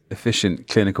typically efficient,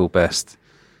 clinical best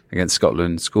against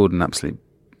Scotland, scored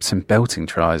some belting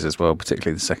tries as well,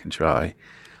 particularly the second try.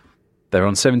 They're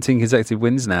on 17 consecutive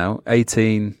wins now,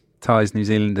 18 ties New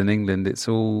Zealand and England. It's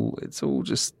all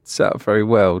just set up very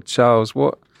well. Charles,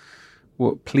 what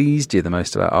pleased you the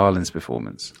most about Ireland's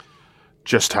performance?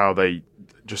 Just how they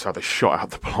shot out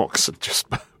the blocks and just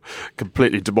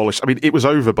completely demolished. I mean, it was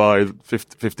over by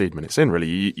 15 minutes in,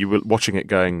 really. You were watching it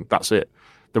going, that's it.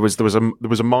 There was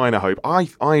a minor hope.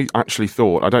 I actually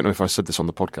thought, I don't know if I said this on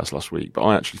the podcast last week, but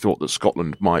I actually thought that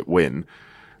Scotland might win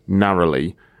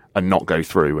narrowly and not go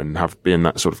through and have been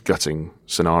that sort of gutting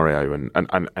scenario.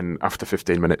 And after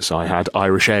 15 minutes, I had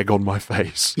Irish egg on my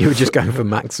face. You were just going for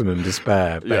maximum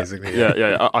despair, basically.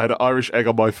 Yeah. I had Irish egg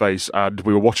on my face, and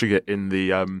we were watching it in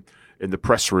the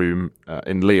press room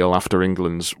in Lille after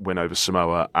England's win over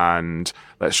Samoa, and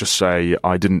let's just say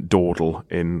I didn't dawdle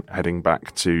in heading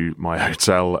back to my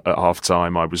hotel at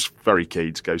half-time. I was very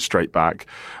keen to go straight back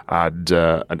and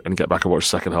get back and watch the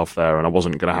second half there, and I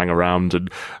wasn't going to hang around, and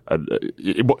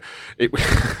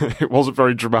it wasn't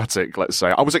very dramatic, let's say.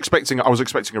 I was expecting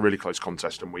a really close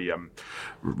contest, and we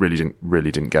really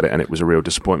didn't get it, and it was a real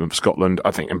disappointment for Scotland. I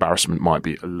think embarrassment might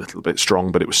be a little bit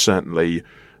strong, but it was certainly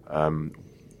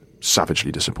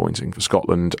savagely disappointing for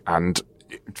Scotland, and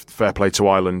fair play to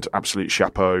Ireland, absolute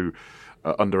chapeau,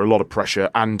 under a lot of pressure,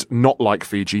 and not like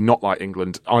Fiji, not like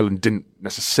England. Ireland didn't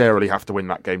necessarily have to win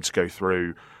that game to go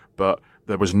through, but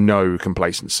there was no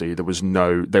complacency. They were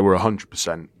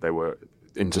 100%. They were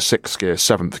into sixth gear,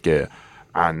 seventh gear,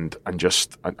 and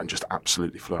just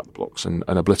absolutely flew out the blocks and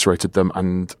obliterated them.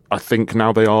 And I think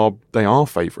now they are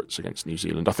favourites against New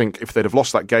Zealand. I think if they'd have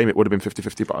lost that game, it would have been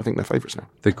 50-50, but I think they're favourites now.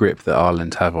 The grip that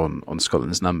Ireland have on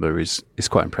Scotland's number is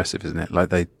quite impressive, isn't it? Like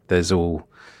there's all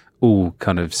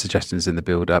kind of suggestions in the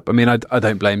build-up. I mean, I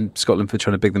don't blame Scotland for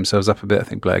trying to big themselves up a bit. I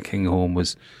think Blair Kinghorn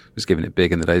was giving it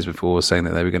big in the days before, saying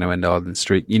that they were going to end Ireland's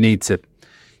streak. You need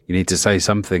to say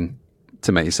something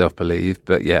to make yourself believe.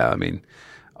 But yeah, I mean,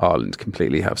 Ireland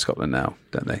completely have Scotland now,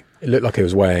 don't they? It looked like it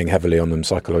was weighing heavily on them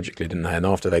psychologically, didn't they? And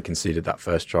after they conceded that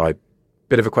first try,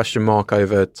 bit of a question mark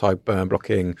over Ty Burn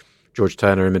blocking George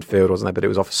Turner in midfield, wasn't there? But it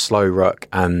was off a slow ruck,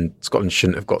 and Scotland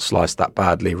shouldn't have got sliced that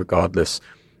badly, regardless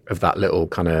of that little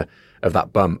of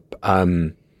that bump.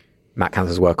 Matt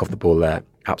Cantor's work off the ball there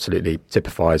absolutely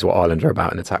typifies what Ireland are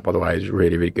about in attack, by the way. It was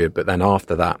really, really good. But then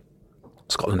after that,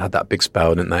 Scotland had that big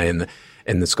spell, didn't they,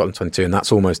 in the Scotland 22, and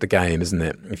that's almost a game, isn't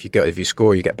it? If you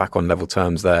score, you get back on level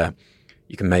terms there.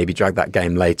 You can maybe drag that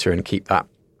game later and keep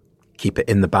it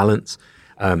in the balance.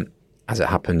 As it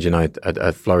happened,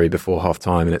 a flurry before half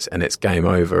time, and it's game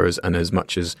over. And as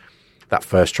much as that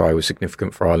first try was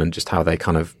significant for Ireland, just how they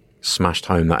kind of smashed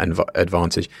home that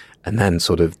advantage, and then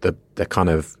sort of the kind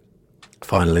of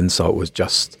final insult was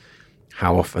just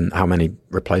how many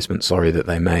replacements that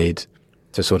they made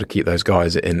to sort of keep those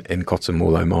guys in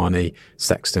Cottonmall, Omani,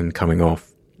 Sexton coming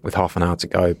off with half an hour to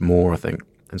go, more, I think,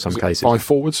 in some cases. 5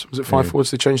 forwards? Was it 5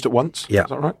 forwards they changed at once? Yeah. Is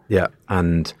that right? Yeah.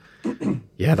 And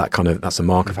that's a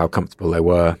mark of how comfortable they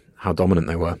were, how dominant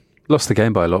they were. Lost the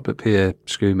game by a lot, but Pierre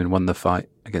Scruman won the fight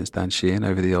against Dan Sheehan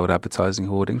over the old advertising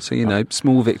hoarding. So,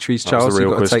 small victories, Charles.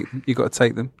 You've got to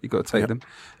take them.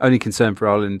 Only concern for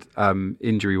Ireland,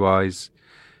 injury-wise,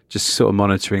 just sort of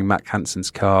monitoring Matt Hansen's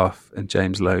calf and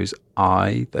James Lowe's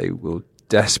eye. They will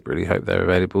desperately hope they're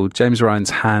available. James Ryan's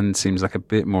hand seems like a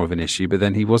bit more of an issue, but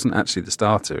then he wasn't actually the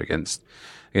starter against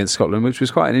Scotland, which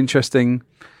was quite an interesting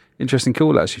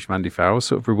call, actually, from Andy Farrell,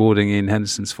 sort of rewarding Ian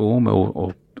Henderson's form,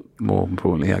 or more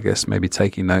importantly, I guess, maybe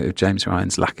taking note of James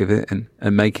Ryan's lack of it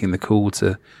and making the call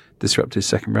to disrupt his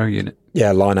second row unit.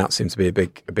 Yeah, line-out seems to be a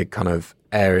big kind of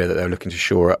area that they're looking to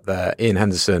shore up there. Ian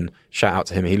Henderson, shout out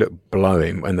to him. He looked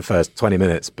blowing in the first 20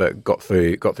 minutes, but got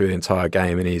through the entire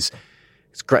game, and it's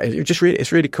great.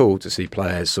 It's really cool to see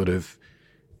players sort of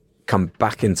come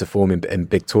back into form in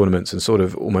big tournaments, and sort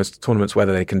of almost tournaments where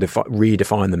they can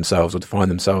redefine themselves or define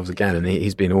themselves again. And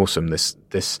he's been awesome. This,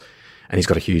 and he's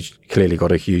clearly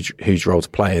got a huge role to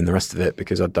play in the rest of it,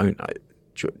 because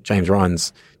James Ryan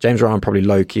probably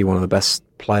low key one of the best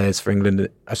players for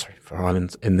for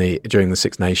Ireland during the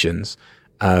Six Nations.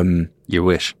 You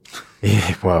wish.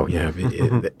 Yeah, well, yeah,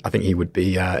 I think he would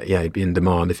be. He'd be in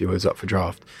demand if he was up for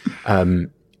draft.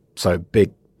 So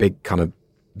big kind of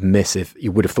miss. If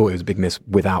you would have thought it was a big miss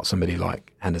without somebody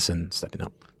like Henderson stepping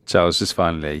up. Charles, just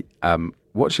finally,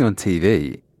 watching on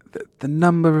TV, the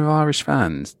number of Irish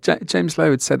fans. James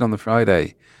Lowe had said on the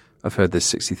Friday, I've heard there's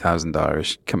 60,000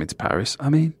 Irish coming to Paris. I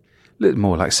mean, a little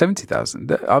more like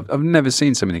 70,000. I've never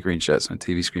seen so many green shirts on a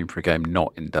TV screen for a game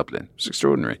not in Dublin. It's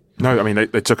extraordinary. No, I mean,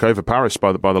 they took over Paris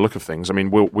by the look of things. I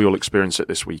mean, we'll experience it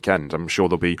this weekend. I'm sure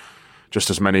there'll be just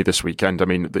as many this weekend. I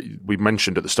mean, we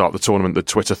mentioned at the start of the tournament the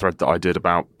Twitter thread that I did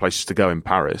about places to go in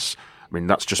Paris. I mean,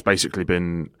 that's just basically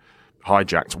been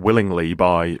hijacked willingly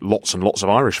by lots and lots of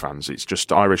Irish fans. It's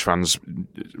just Irish fans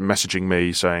messaging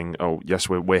me saying, "Oh, yes,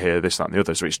 we're here, this, that, and the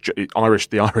other." So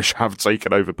the Irish have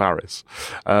taken over Paris,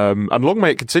 and long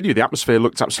may it continue. The atmosphere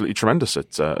looked absolutely tremendous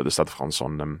at the Stade de France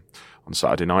on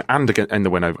Saturday night, and again in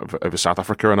the win over South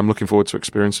Africa. And I'm looking forward to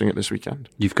experiencing it this weekend.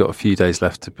 You've got a few days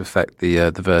left to perfect the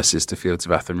verses to Fields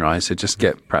of Athenry, so just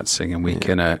get practicing, and we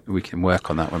can work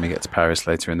on that when we get to Paris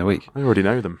later in the week. I already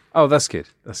know them. Oh, that's good.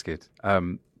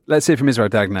 Let's hear from Israel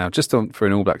Dagg now, just for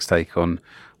an All Blacks take on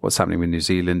what's happening with New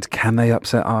Zealand. Can they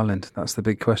upset Ireland? That's the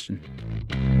big question.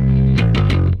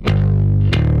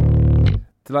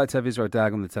 Delighted to have Israel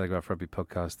Dagg on the Telegraph Rugby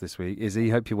podcast this week.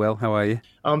 Izzy, hope you're well. How are you?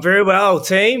 I'm very well,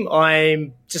 team.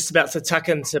 I'm just about to tuck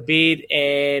into bed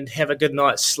and have a good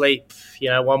night's sleep.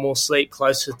 One more sleep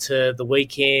closer to the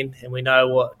weekend, and we know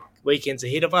what weekends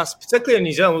ahead of us, particularly in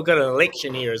New Zealand. We've got an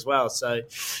election here as well, so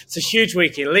it's a huge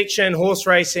weekend. Election, horse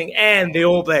racing, and the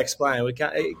All Blacks playing. It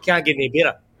can't get any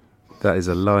better. That is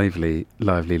a lively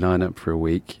lineup for a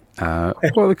week.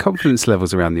 What are the confidence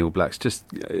levels around the All Blacks? Just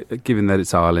given that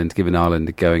it's Ireland, given Ireland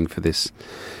are going for this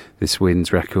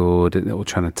wins record, or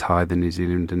trying to tie the New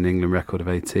Zealand and England record of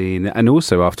 18, and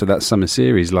also after that summer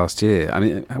series last year. I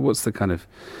mean, what's the kind of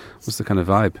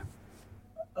vibe?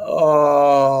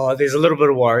 Oh, there's a little bit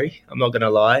of worry. I'm not going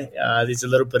to lie. There's a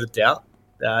little bit of doubt.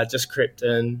 Just crept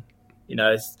in,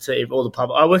 to all the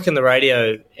public. I work in the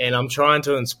radio, and I'm trying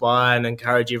to inspire and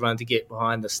encourage everyone to get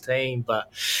behind this team.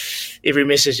 But every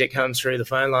message that comes through the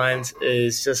phone lines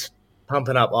is just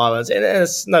pumping up Ireland. And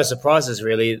it's no surprises,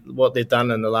 really, what they've done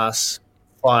in the last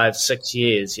 5-6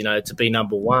 years, to be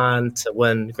number one, to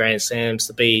win Grand Slams,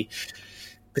 to be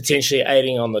potentially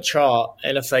aiding on the trot.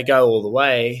 And if they go all the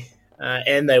way,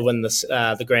 and they win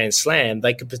the Grand Slam,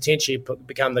 they could potentially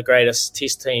become the greatest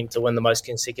test team to win the most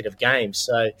consecutive games.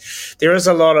 So there is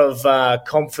a lot of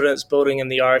confidence building in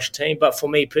the Irish team. But for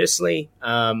me personally,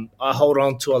 I hold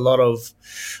on to a lot of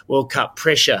World Cup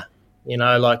pressure.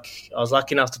 Like I was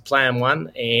lucky enough to play in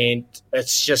one, and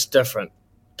it's just different,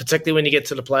 particularly when you get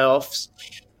to the playoffs,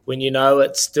 when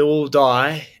it's still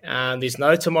die. There's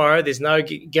no tomorrow, there's no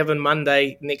given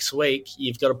Monday next week.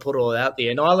 You've got to put it all out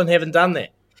there. And Ireland haven't done that.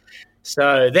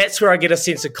 So that's where I get a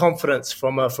sense of confidence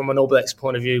from an All Blacks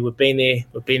point of view. We've been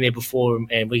there before,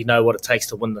 and we know what it takes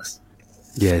to win this.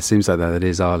 Yeah, it seems like that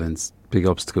is Ireland's big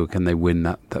obstacle. Can they win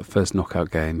that first knockout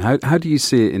game? How do you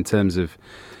see it in terms of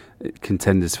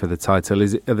contenders for the title?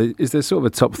 Is there sort of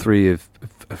a top three of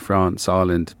France,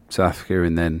 Ireland, South Africa,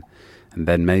 and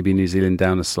then maybe New Zealand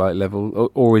down a slight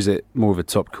level, or is it more of a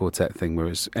top quartet thing,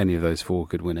 whereas any of those four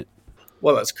could win it?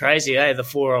 Well, it's crazy, eh? The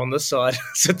four on this side,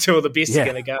 so two of the best are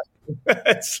going to go.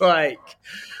 It's like,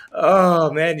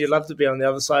 Oh man, you'd love to be on the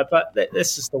other side, but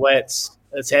that's just the way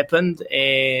it's happened,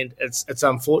 and it's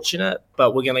unfortunate.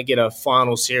 But we're going to get a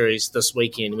final series this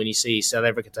weekend when you see South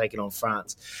Africa taking on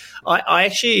France. I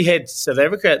actually had South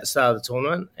Africa at the start of the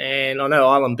tournament, and I know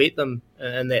Ireland beat them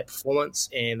in that performance,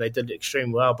 and they did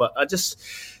extremely well. But there's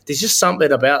just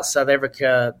something about South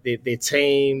Africa, their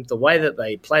team, the way that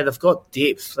they play. They've got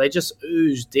depth. They just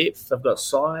ooze depth. They've got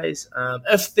size.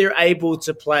 If they're able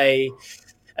to play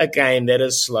a game that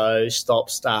is slow,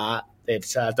 stop-start,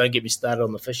 that don't get me started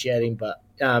on the officiating, but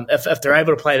if they're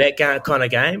able to play that kind of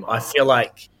game, I feel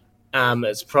like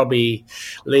it's probably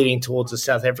leading towards a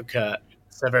South Africa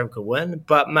win.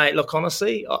 But, mate, look,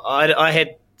 honestly, I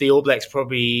had the All Blacks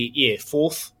probably,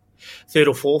 third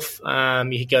or fourth.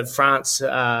 You could go France.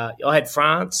 I had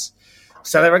France,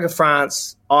 South Africa,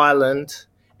 France, Ireland,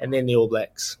 and then the All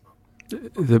Blacks.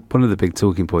 One of the big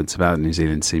talking points about New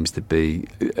Zealand seems to be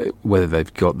whether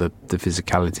they've got the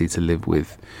physicality to live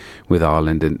with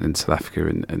Ireland and South Africa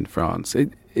and France.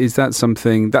 Is that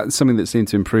something that seemed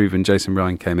to improve? And Jason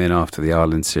Ryan came in after the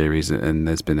Ireland series, and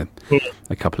there's been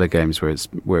a couple of games where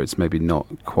it's maybe not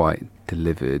quite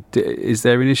delivered. Is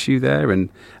there an issue there? And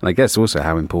I guess also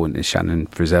how important is Shannon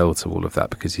Frizzell to all of that,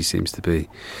 because he seems to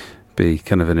be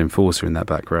kind of an enforcer in that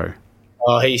back row.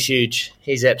 Oh, he's huge.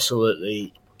 He's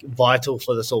absolutely vital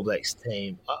for this All Blacks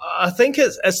team. I think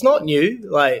it's not new.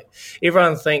 Like,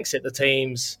 everyone thinks that the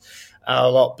teams are a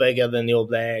lot bigger than the All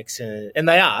Blacks, and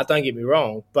they are, don't get me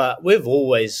wrong, but we've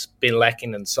always been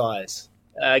lacking in size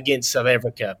against South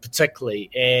Africa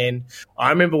particularly. And I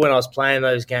remember when I was playing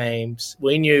those games,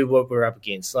 we knew what we were up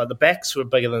against. Like, the backs were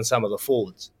bigger than some of the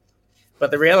forwards. But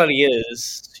the reality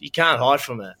is you can't hide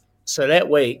from it. So that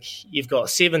week, you've got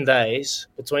 7 days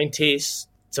between tests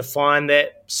to find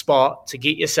that spot, to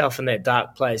get yourself in that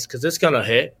dark place, because it's going to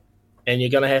hurt, and you're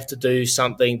going to have to do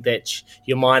something that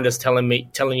your mind is telling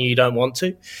you don't want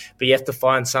to, but you have to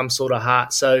find some sort of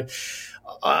heart. So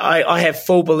I have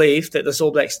full belief that this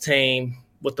All Blacks team,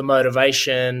 with the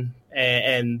motivation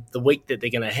and the week that they're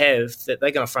going to have, that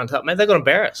they're going to front up. Man, they got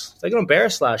embarrassed. They got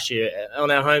embarrassed last year on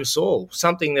our home soil,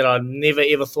 something that I never,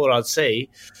 ever thought I'd see.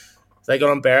 They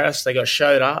got embarrassed. They got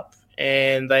showed up.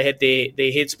 And they had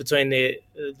their heads between their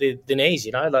knees,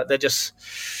 you know, like they're just.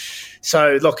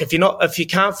 So look, if you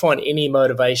can't find any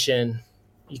motivation,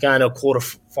 you go into a quarter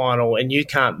final and you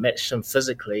can't match them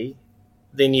physically,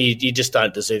 then you just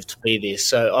don't deserve to be there.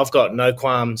 So I've got no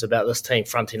qualms about this team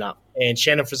fronting up. And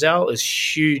Shannon Frizzell is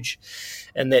huge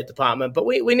in that department. But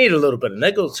we need a little bit of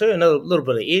niggle too, and a little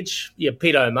bit of edge. Yeah,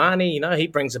 Peter O'Mahony, you know, he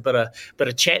brings a bit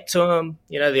of chat to him.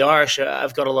 You know, the Irish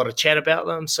have got a lot of chat about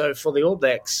them. So for the All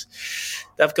Blacks,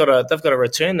 they've got to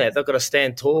return that. They've got to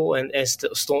stand tall and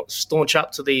staunch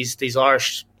up to these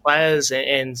Irish players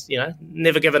and you know,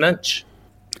 never give an inch.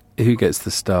 Who gets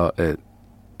the start at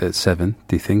 7,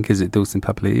 do you think? Is it Dalton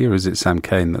Papali'i or is it Sam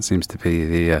Cane? That seems to be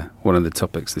the one of the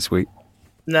topics this week.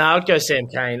 No, I'd go Sam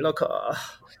Cane. Look,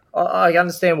 I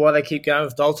understand why they keep going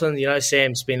with Dalton. You know,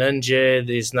 Sam's been injured.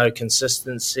 There's no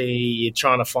consistency. You're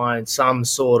trying to find some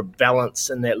sort of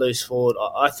balance in that loose forward.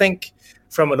 I think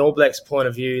from an All Blacks point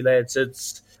of view,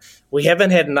 lads, we haven't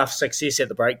had enough success at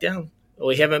the breakdown.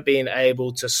 We haven't been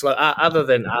able to slow, other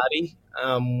than Artie,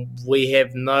 we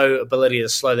have no ability to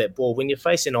slow that ball. When you're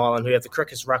facing Ireland, who have the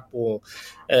quickest ruck ball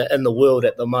in the world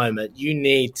at the moment, you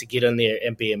need to get in there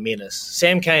and be a menace.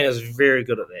 Sam Cane is very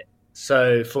good at that.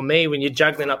 So for me, when you're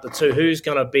juggling up the two, who's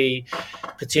going to be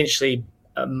potentially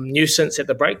a nuisance at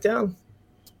the breakdown?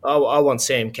 I want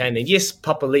Sam Cane. And yes,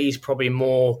 Papali'i's probably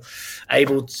more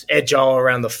agile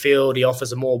around the field. He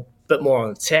offers bit more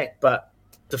on attack, but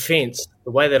defence,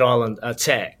 the way that Ireland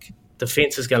attack,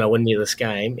 defence is going to win you this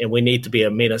game, and we need to be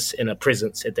a menace and a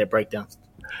presence at that breakdown.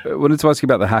 I wanted to ask you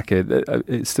about the haka.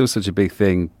 It's still such a big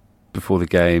thing before the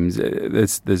games.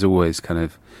 There's always kind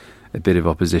of a bit of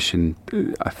opposition,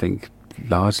 I think,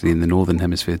 largely in the Northern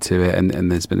Hemisphere to it, and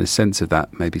there's been a sense of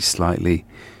that maybe slightly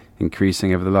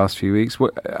increasing over the last few weeks.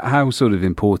 How sort of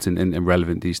important and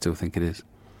relevant do you still think it is?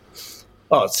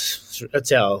 Oh,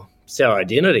 it's our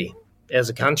identity as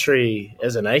a country,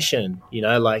 as a nation. You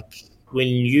know, like when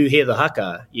you hear the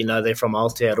haka, you know they're from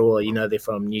Aotearoa, you know they're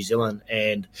from New Zealand,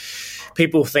 and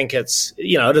people think it's,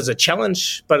 you know, it is a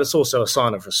challenge, but it's also a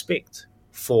sign of respect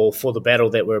for the battle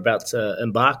that we're about to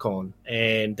embark on.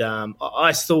 And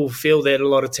I still feel that a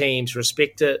lot of teams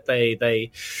respect it,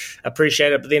 they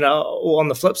appreciate it, but then on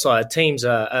the flip side, teams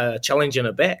are challenging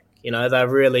it back. You know, they're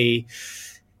really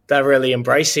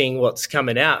embracing what's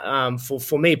coming out.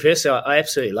 For me personally, I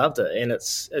absolutely loved it, and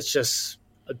it's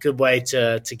a good way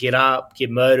to get up, get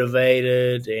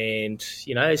motivated, and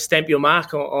stamp your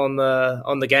mark on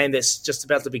the game that's just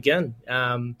about to begin.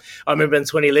 I remember in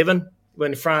 2011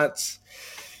 when France,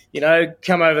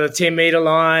 come over the 10-metre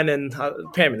line, and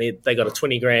apparently they got a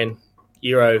 20 grand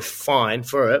euro fine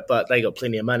for it, but they got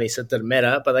plenty of money, so it didn't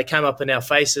matter. But they came up in our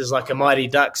faces like a Mighty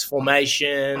Ducks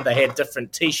formation. They had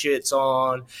different T-shirts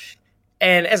on.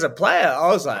 And as a player, I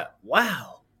was like,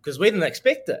 wow, because we didn't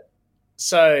expect it.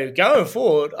 So going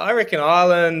forward, I reckon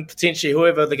Ireland, potentially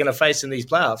whoever they're going to face in these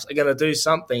playoffs, are going to do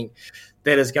something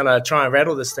that is going to try and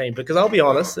rattle this team. Because I'll be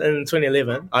honest, in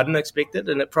 2011, I didn't expect it,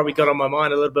 and it probably got on my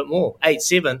mind a little bit more.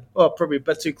 8-7, probably a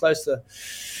bit too close to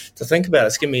think about it.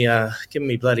 It's giving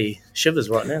me bloody shivers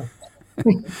right now.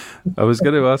 I was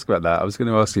going to ask about that. I was going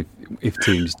to ask if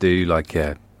teams do like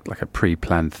a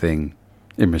pre-planned thing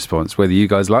in response, whether you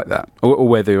guys like that, or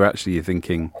whether actually you're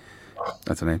thinking,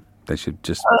 I don't know, they should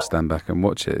just stand back and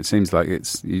watch it. It seems like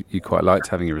you quite liked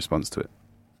having a response to it.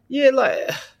 Yeah, like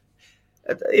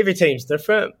every team's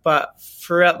different, but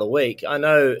throughout the week, I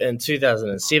know in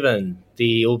 2007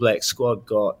 the All Black squad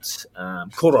got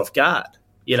caught off guard.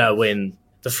 When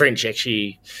the French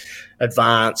actually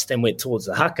advanced and went towards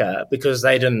the haka because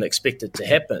they didn't expect it to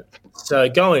happen. So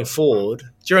going forward,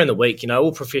 during the week,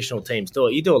 all professional teams do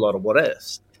it. You do a lot of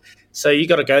what-ifs. So you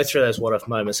got to go through those what-if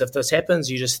moments. If this happens,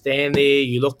 you just stand there,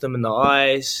 you look them in the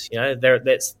eyes.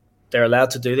 They're allowed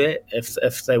to do that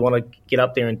if they want to get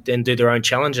up there and do their own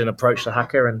challenge and approach the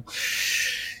haka and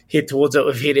head towards it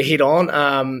with head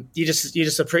on. You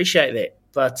just appreciate that.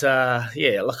 But,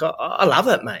 look, I love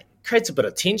it, mate. Creates a bit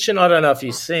of tension. I don't know if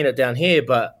you've seen it down here,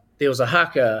 but there was a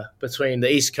haka between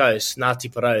the East Coast, Ngāti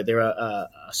Porou. They're a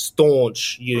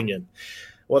staunch union.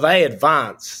 Well, they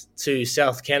advanced to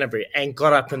South Canterbury and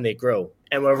got up in their grill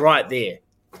and were right there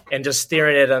and just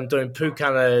staring at them, doing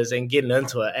pukanas and getting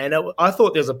into it. And I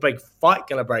thought there was a big fight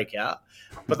going to break out,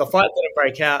 but the fight didn't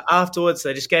break out. Afterwards,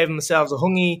 they just gave themselves a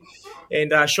hungi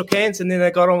and shook hands, and then they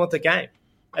got on with the game.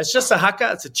 It's just a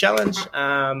haka. It's a challenge.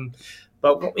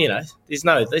 But, there's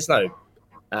no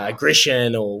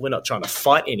aggression, or we're not trying to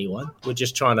fight anyone. We're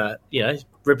just trying to,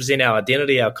 represent our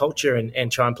identity, our culture,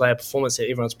 and try and play a performance that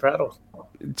everyone's proud of.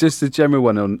 Just a general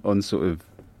one on sort of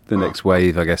the next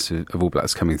wave, I guess, of All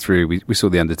Blacks coming through. We saw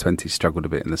the under-20s struggled a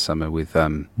bit in the summer with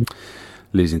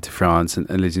losing to France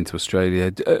and losing to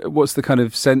Australia. What's the kind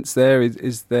of sense there?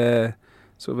 Is there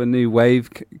sort of a new wave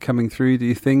coming through, do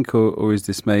you think? Or is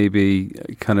this maybe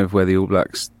kind of where the All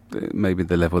Blacks, maybe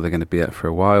the level they're going to be at for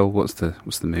a while? What's the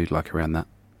mood like around that?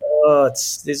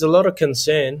 There's a lot of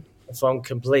concern, if I'm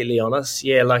completely honest.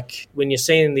 Yeah, like when you're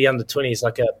seeing the under-20s,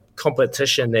 like a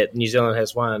competition that New Zealand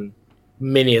has won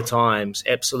many a times,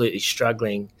 absolutely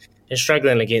struggling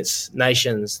against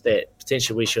nations that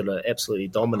potentially we should have absolutely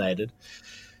dominated.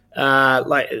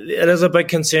 It is a big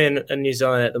concern in New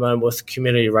Zealand at the moment with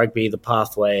community rugby, the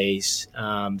pathways,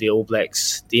 the All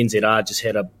Blacks. The NZR just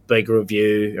had a big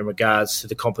review in regards to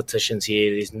the competitions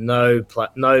here. There's no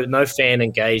fan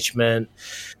engagement.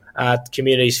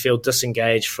 Communities feel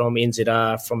disengaged from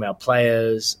NZR, from our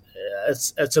players.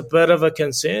 It's a bit of a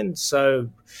concern. So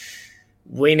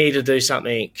we need to do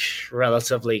something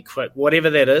relatively quick, whatever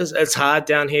that is. It's hard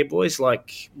down here, boys.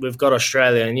 Like, we've got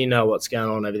Australia, and you know what's going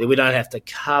on over there. We don't have to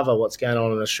cover what's going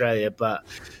on in Australia, but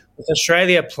with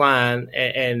Australia playing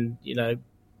and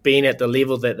being at the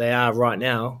level that they are right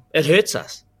now, it hurts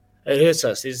us. It hurts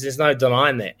us. There's no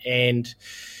denying that. And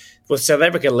with South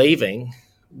Africa leaving,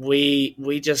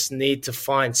 we just need to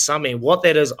find something. What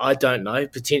that is, I don't know.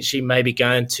 Potentially maybe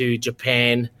going to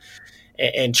Japan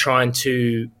and trying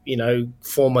to,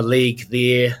 form a league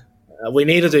there. We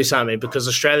need to do something, because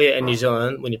Australia and New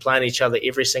Zealand, when you're playing each other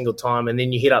every single time and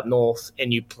then you head up north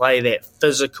and you play that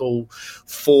physical,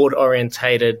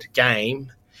 forward-orientated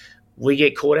game, we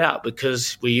get caught out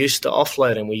because we're used to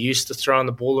offloading. We're used to throwing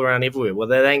the ball around everywhere. Well,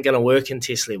 that ain't going to work in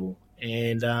test level.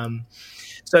 And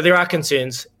so there are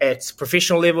concerns at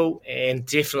professional level and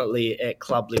definitely at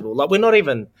club level. Like, we're not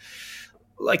even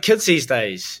 – like, kids these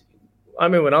days – I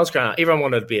remember when I was growing up, everyone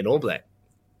wanted to be an All Black.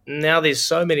 Now there's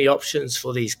so many options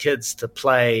for these kids to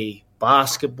play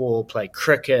basketball, play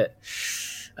cricket,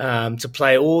 to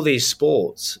play all these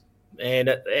sports.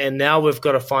 And now we've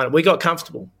got to find – we got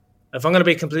comfortable. If I'm going to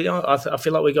be completely honest, I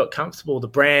feel like we got comfortable. The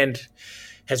brand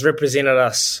has represented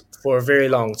us for a very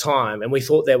long time, and we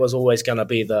thought that was always going to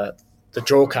be the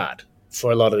draw card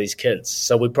for a lot of these kids.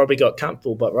 So we probably got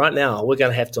comfortable. But right now we're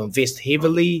going to have to invest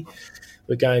heavily.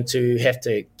 We're going to have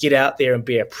to get out there and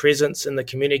be a presence in the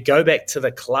community. Go back to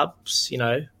the clubs,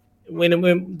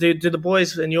 When do the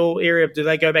boys in your area, do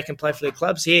they go back and play for their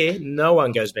clubs? Yeah, no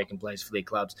one goes back and plays for their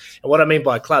clubs. And what I mean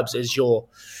by clubs is your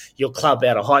club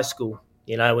out of high school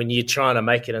You know, when you're trying to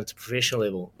make it into professional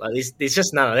level, like there's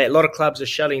just none of that. A lot of clubs are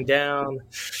shutting down.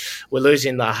 We're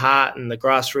losing the heart and the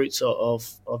grassroots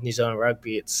of New Zealand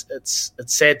rugby. It's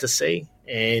sad to see,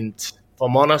 and if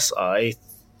I'm honest, I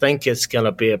think it's going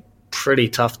to be a pretty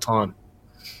tough time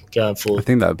going forward. I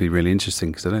think that would be really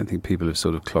interesting because I don't think people have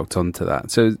sort of clocked onto that.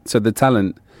 So the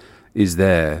talent is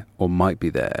there or might be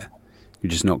there. You're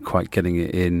just not quite getting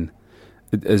it in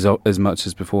as much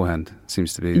as beforehand,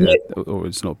 seems to be, or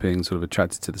it's not being sort of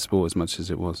attracted to the sport as much as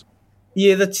it was.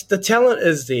 Yeah, the talent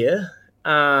is there,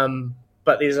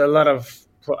 but there's a lot of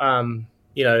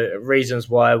reasons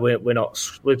why we're not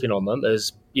swooping on them.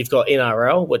 Is you've got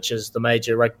NRL, which is the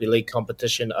major rugby league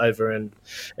competition over in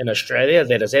Australia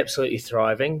that is absolutely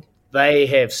thriving. They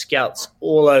have scouts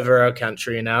all over our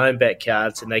country in our own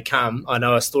backyards, and they come. I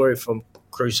know a story from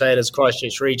Crusaders,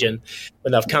 Christchurch region,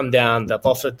 when they've come down, they've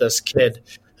offered this kid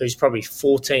who's probably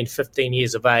 14, 15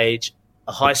 years of age,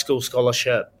 a high school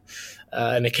scholarship,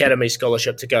 an academy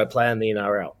scholarship to go play in the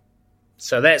NRL.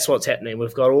 So that's what's happening.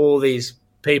 We've got all these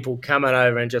people coming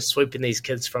over and just swooping these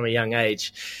kids from a young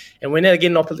age. And when they're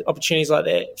getting opportunities like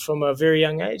that from a very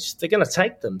young age, they're going to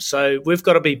take them. So we've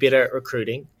got to be better at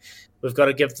recruiting. We've got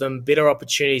to give them better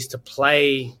opportunities to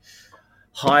play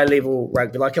high-level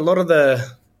rugby. Like a lot of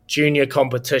the junior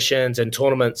competitions and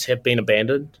tournaments have been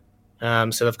abandoned,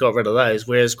 so they've got rid of those.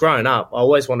 Whereas growing up, I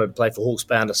always wanted to play for Hawke's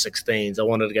Bay under 16s. I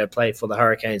wanted to go play for the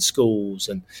Hurricane schools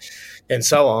and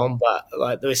so on. But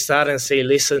like we're starting to see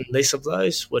less and less of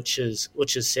those, which is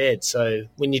sad. So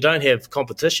when you don't have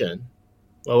competition,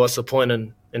 well, what's the point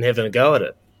in having a go at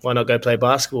it? Why not go play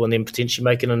basketball and then potentially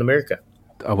make it in America?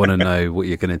 I want to know what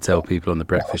you're going to tell people on the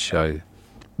breakfast show.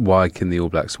 Why can the All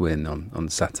Blacks win on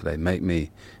Saturday? Make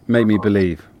me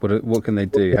believe. What can they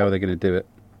do? How are they going to do it?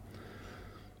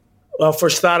 Well, for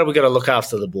a starter, we've got to look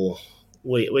after the ball.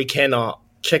 We cannot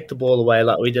kick the ball away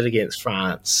like we did against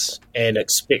France and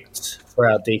expect for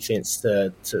our defence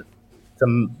to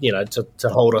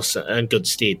hold us in good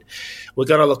stead. We've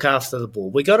got to look after the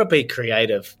ball. We've got to be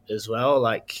creative as well.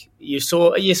 Like you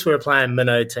saw, yes, we were playing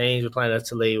minnow teams. We're playing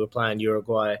Italy. We're playing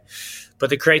Uruguay. But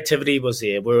the creativity was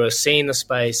there. We were seeing the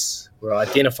space. We were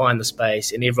identifying the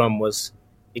space. And everyone was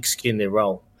executing their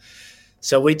role.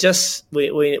 So we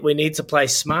need to play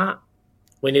smart.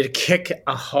 We need to kick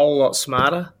a whole lot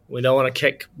smarter. We don't want to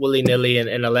kick willy-nilly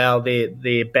and allow their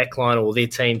backline or their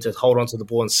team to hold onto the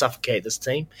ball and suffocate this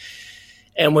team.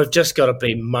 And we've just got to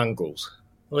be mongrels.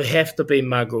 We have to be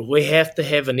mongrels. We have to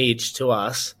have an edge to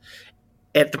us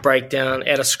at the breakdown,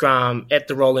 at a scrum, at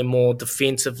the rolling maul,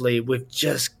 defensively. We've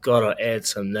just got to add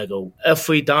some niggle. If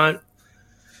we don't,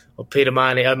 well, Peter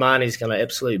O'Mahony's going to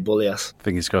absolutely bully us.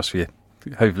 Fingers crossed for you.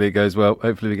 Hopefully it goes well.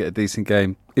 Hopefully we get a decent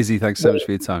game. Izzy, thanks so much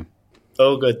for your time.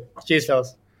 All good. Cheers,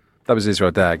 fellas. That was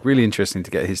Israel Dagg. Really interesting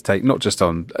to get his take, not just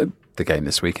on the game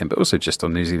this weekend, but also just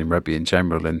on New Zealand rugby in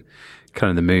general and kind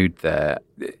of the mood there.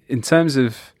 In terms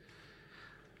of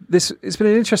this, it's been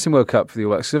an interesting World Cup for the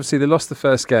All Blacks. Obviously, they lost the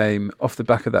first game off the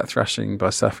back of that thrashing by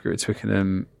South Africa at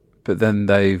Twickenham, but then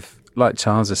they've, like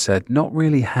Charles has said, not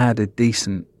really had a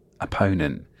decent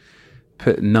opponent.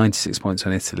 Put 96 points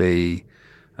on Italy,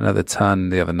 another ton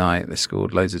the other night. They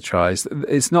scored loads of tries.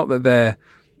 It's not that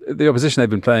the opposition they've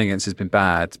been playing against has been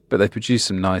bad, but they've produced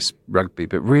some nice rugby.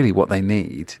 But really what they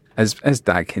need, as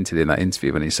Dagg hinted in that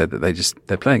interview when he said that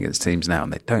they're playing against teams now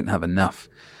and they don't have enough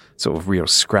sort of real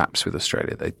scraps with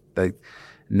Australia. They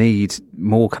need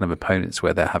more kind of opponents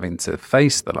where they're having to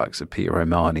face the likes of Peter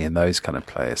O'Mahony and those kind of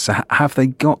players. So have they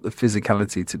got the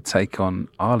physicality to take on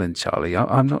Ireland, Charlie?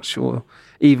 I'm not sure.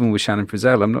 Even with Shannon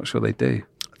Frizzell, I'm not sure they do.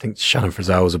 I think Shannon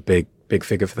Frizzell was a big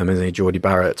figure for them, isn't he? Geordie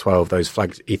Barrett at 12, those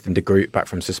flags, Ethan de Groot back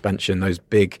from suspension, those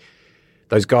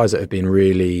guys that have been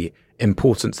really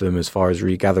important to them as far as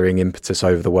regathering impetus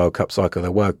over the World Cup cycle.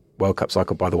 The World Cup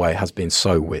cycle, by the way, has been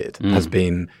so weird, has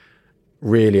been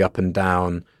really up and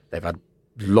down. They've had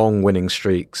long winning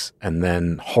streaks and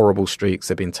then horrible streaks.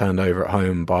 They've been turned over at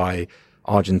home by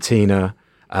Argentina,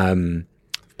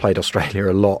 played Australia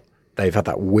a lot. They've had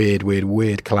that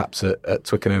weird collapse at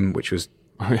Twickenham, which was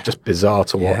just bizarre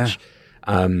to watch.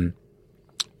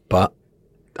 But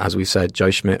as we said,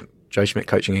 Joe Schmidt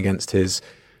coaching against his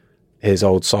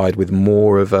old side with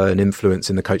more of an influence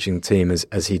in the coaching team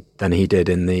than he did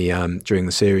in the during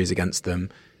the series against them.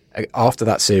 After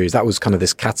that series, that was kind of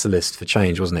this catalyst for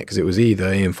change, wasn't it? Because it was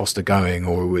either Ian Foster going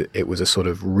or it was a sort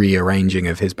of rearranging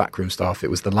of his backroom staff. It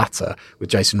was the latter, with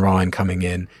Jason Ryan coming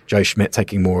in, Joe Schmidt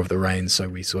taking more of the reins, so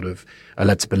we sort of are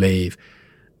led to believe.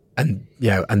 And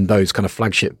those kind of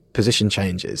flagship position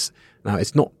changes. Now,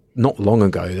 it's not long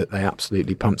ago that they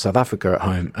absolutely pumped South Africa at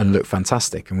home and looked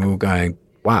fantastic. And we were going,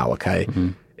 wow, okay. Mm-hmm.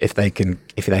 if they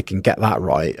can get that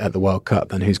right at the World Cup,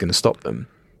 then who's going to stop them?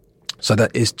 So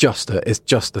that is just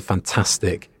a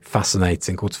fantastic,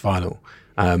 fascinating quarterfinal.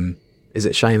 Is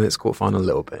it a shame that it's quarterfinal a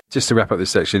little bit? Just to wrap up this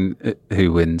section,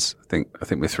 who wins? I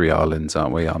think we're 3 Irelands,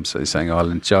 aren't we? I'm certainly saying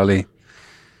Ireland. Charlie?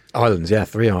 Irelands, yeah,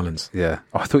 3 Irelands. Yeah.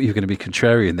 Oh, I thought you were going to be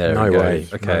contrarian there. No way.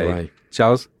 Okay. No way.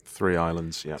 Charles? 3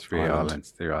 Irelands, yeah. 3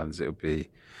 Irelands. It'll be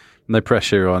no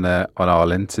pressure on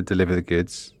Ireland to deliver the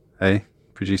goods. Hey,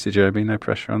 producer Jeremy, no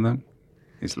pressure on them?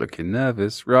 He's looking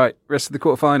nervous. Right, rest of the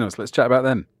quarterfinals. Let's chat about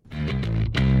them.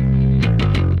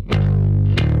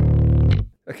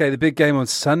 Okay, the big game on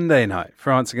Sunday night,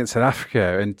 France against South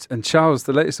Africa. And Charles,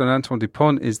 the latest on Antoine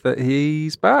Dupont is that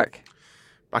he's back.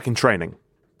 Back in training,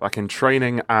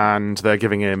 and they're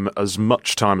giving him as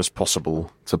much time as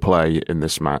possible to play in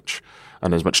this match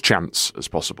and as much chance as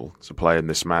possible to play in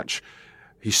this match.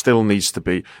 He still needs to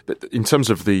be, in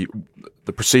terms of the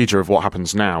procedure of what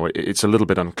happens now, it's a little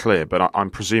bit unclear, but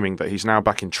I'm presuming that he's now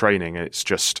back in training, and it's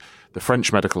just the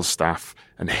French medical staff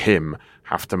and him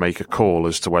have to make a call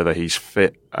as to whether he's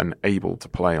fit and able to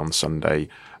play on Sunday.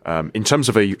 In terms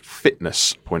of a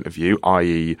fitness point of view,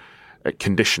 i.e.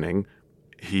 conditioning,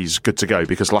 he's good to go,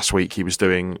 because last week he was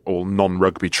doing all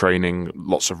non-rugby training,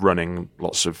 lots of running,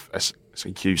 lots of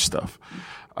SAQ stuff.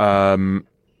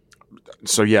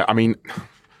 So, yeah, I mean,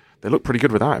 they looked pretty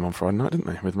good without him on Friday night, didn't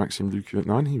they? With Maxime Lucu at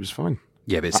 9, he was fine.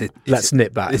 Yeah, but let's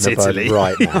nip that in the bud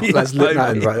right now. Let's nip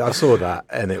that in right. I saw that,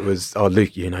 and it was,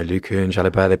 Lucu and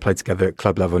Jalibert, they played together at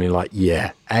club level, and you're like,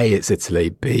 yeah, A, it's Italy,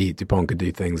 B, Dupont could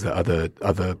do things that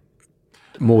other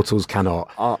mortals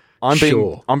cannot.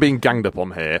 I'm being ganged up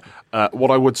on here.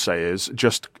 What I would say is,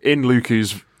 just in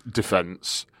Lucu's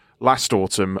defence, last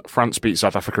autumn, France beat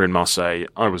South Africa in Marseille.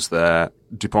 I was there.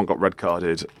 Dupont got red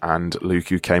carded, and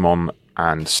Lucu came on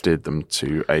and steered them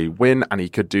to a win, and he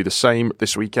could do the same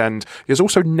this weekend. He has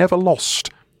also never lost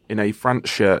in a France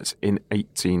shirt in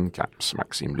 18 caps,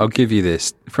 Maxime Lucu. I'll give you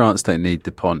this. France don't need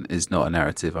Dupont is not a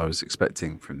narrative I was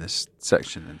expecting from this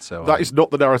section. And so that is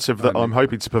not the narrative that I'm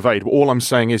hoping to pervade. All I'm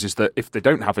saying is that if they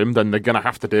don't have him, then they're going to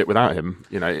have to do it without him,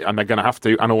 and they're going to have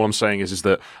to. And all I'm saying is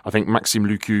that I think Maxime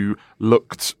Lucu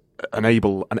looked an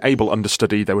able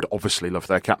understudy. They would obviously love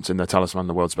their captain, their talisman,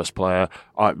 the world's best player.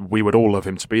 We would all love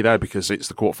him to be there because it's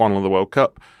the quarterfinal of the World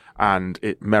Cup and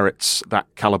it merits that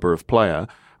calibre of player.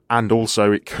 And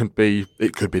also it could be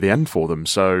the end for them.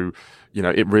 So,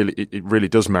 it really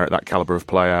does merit that calibre of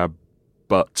player.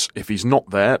 But if he's not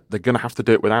there, they're going to have to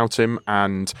do it without him.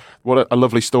 And what a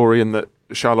lovely story in that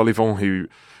Charles Olivon,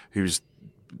 who's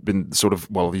been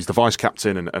he's the vice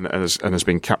captain and has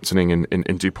been captaining in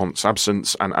Dupont's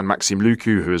absence, and Maxime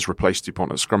Lucu, who has replaced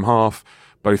Dupont at scrum half.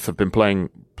 Both have been played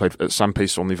at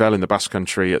Saint-Pice-sur-Nivelle in the Basque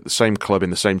Country at the same club in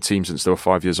the same team since they were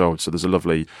 5 years old. So there's a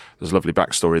lovely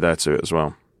backstory there to it as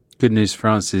well. Good news for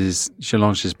France is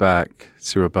Challenge is back,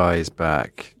 Surabai is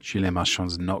back, Julien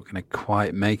Marchand's not going to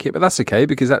quite make it, but that's okay,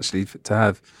 because actually to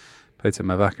have Peter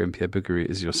Mavaka and Pierre Bougary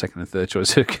as your second and third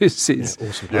choice hookers is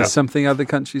something other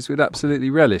countries would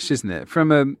absolutely relish, isn't it?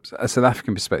 From a South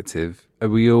African perspective, are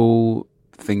we all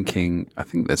thinking, I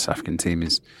think the South African team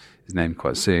is named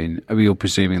quite soon, are we all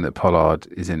presuming that Pollard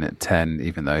is in at 10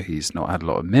 even though he's not had a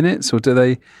lot of minutes, or do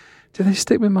they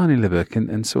stick with Manie Libbok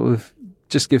and sort of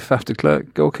just give Faf de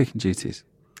Klerk goal-kicking duties?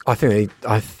 I think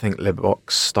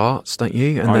Libbok starts, don't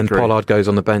you? And then agree. Pollard goes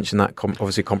on the bench, and that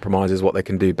obviously compromises what they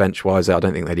can do bench-wise. I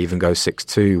don't think they'd even go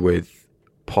 6-2 with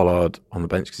Pollard on the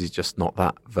bench because he's just not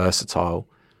that versatile.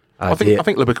 I think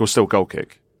Libbok will still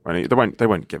goal-kick. Right? They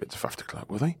won't give it to Faf de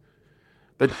Klerk, will they?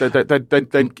 They'd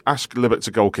ask Libbok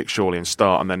to goal-kick surely and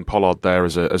start, and then Pollard there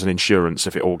as an insurance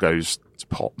if it all goes to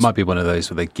pot. Might be one of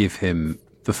those where they give him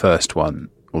the first one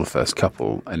or the first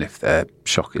couple, and if they're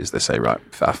shockers, they say, right,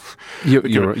 Faf,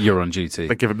 you're on duty.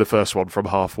 They give him the first one from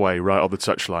halfway, right on the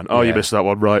touchline. Oh, you missed that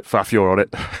one, right, Faf, you're on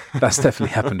it. That's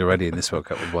definitely happened already in this World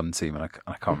Cup with one team, and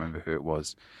I can't remember who it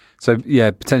was. So,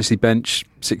 yeah, potentially bench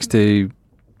 6-2.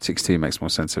 6-2 makes more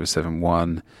sense over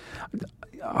 7-1.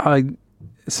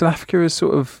 South Africa is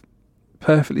sort of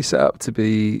perfectly set up to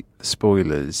be the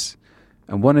spoilers,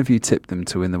 and one of you tipped them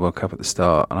to win the World Cup at the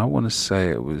start, and I want to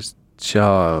say it was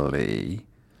Charlie.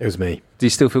 It was me. Do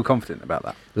you still feel confident about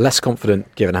that? Less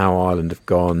confident, given how Ireland have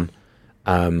gone.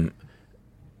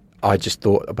 I just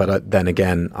thought, but then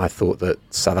again, I thought that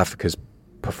South Africa's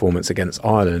performance against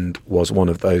Ireland was one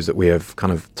of those that we have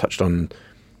kind of touched on.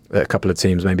 A couple of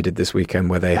teams maybe did this weekend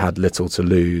where they had little to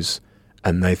lose,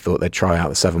 and they thought they'd try out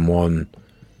the 7-1,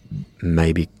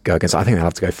 maybe go against. I think they'll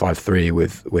have to go 5-3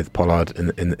 with Pollard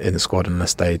in the squad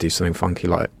unless they do something funky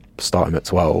like start him at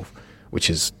 12. Which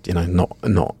is, not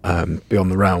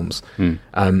beyond the realms.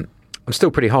 I'm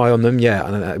still pretty high on them, yeah,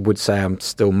 and I would say I'm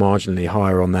still marginally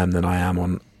higher on them than I am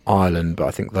on Ireland, but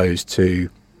I think those two,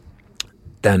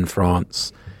 then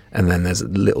France, and then there's a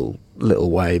little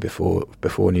way before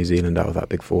New Zealand out of that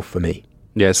big four for me.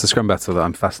 Yeah, it's the scrum battle that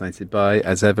I'm fascinated by,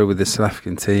 as ever with this South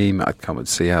African team. I can't wait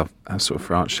to see how sort of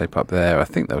France shape up there. I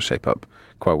think they'll shape up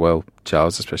quite well,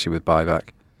 Charles, especially with buyback.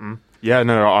 Yeah,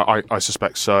 no, I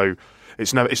suspect so.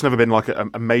 It's never been like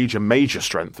a major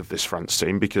strength of this France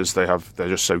team because they're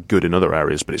just so good in other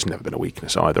areas, but it's never been a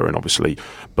weakness either. And obviously,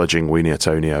 budging Weenie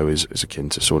Antonio is akin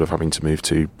to sort of having to move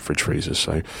to fridge freezers.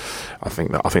 So I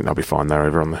think they'll be fine there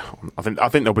over on the. I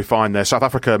think they'll be fine there. South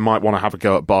Africa might want to have a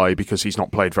go at Bye because he's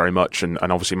not played very much, and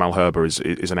obviously Malherbe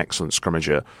is an excellent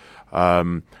scrummager.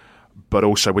 But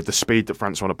also with the speed that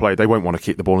France want to play, they won't want to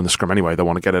keep the ball in the scrum anyway. They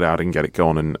want to get it out and get it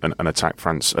gone and attack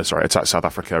attack South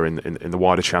Africa in the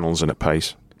wider channels and at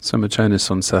pace. So much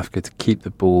onus on South Africa to keep the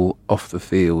ball off the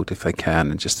field if they can,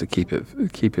 and just to keep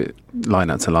it line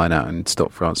out to line out and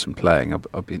stop France from playing.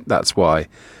 That's why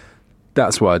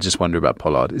I just wonder about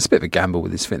Pollard. It's a bit of a gamble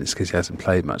with his fitness because he hasn't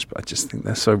played much, but I just think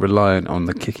they're so reliant on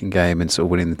the kicking game and sort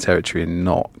of winning the territory and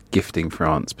not gifting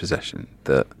France possession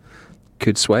that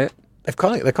could sway it. They've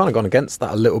kind of gone against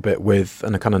that a little bit with,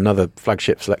 and a kind of another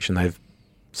flagship selection they've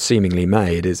seemingly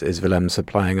made is Willemse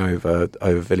playing over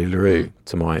Willy Leroux,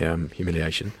 to my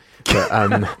humiliation. But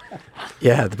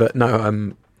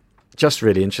just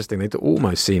really interesting. They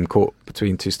almost seem caught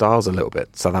between two styles a little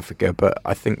bit, South Africa, but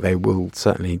I think they will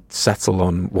certainly settle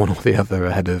on one or the other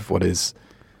ahead of what is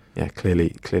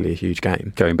clearly a huge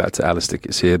game. Going back to Alistair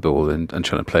Gets-Here ball and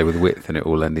trying to play with width and it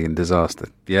all ending in disaster.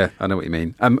 Yeah, I know what you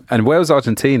mean. And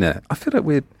Wales-Argentina, I feel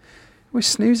like we're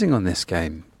snoozing on this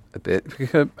game a bit.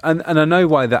 And I know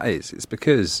why that is. It's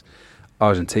because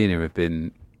Argentina have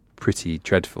been pretty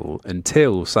dreadful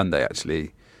until Sunday,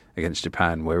 actually, against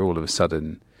Japan, where all of a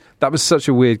sudden... That was such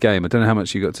a weird game. I don't know how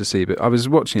much you got to see, but I was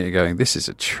watching it going, this is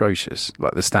atrocious,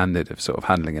 like the standard of sort of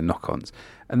handling and knock-ons.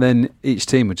 And then each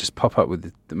team would just pop up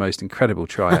with the most incredible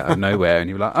try out of nowhere, and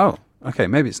you were like, oh, okay,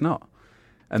 maybe it's not.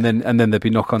 And then there'd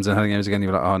be knock-ons and handling games again, and you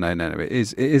were like, oh, no, it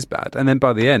is bad. And then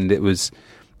by the end, it was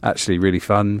actually really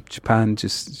fun. Japan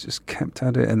just kept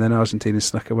at it, and then Argentina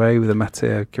snuck away with a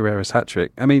Mateo Carreras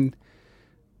hat-trick. I mean,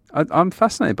 I'm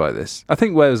fascinated by this. I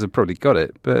think Wales have probably got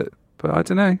it, but I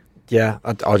don't know. Yeah,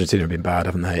 Argentina have been bad,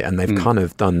 haven't they? And they've kind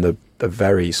of done the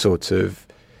very sort of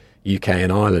UK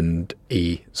and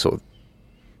Ireland-y sort of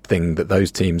thing that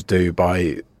those teams do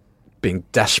by being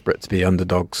desperate to be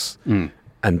underdogs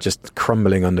and just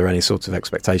crumbling under any sort of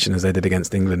expectation as they did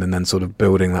against England, and then sort of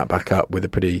building that back up with a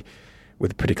pretty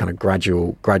kind of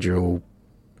gradual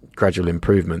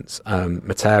improvements.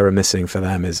 Matera missing for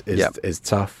them is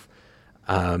tough.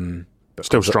 But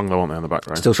still strong though, aren't they, on the back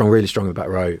row? Still strong, really strong in the back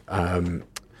row.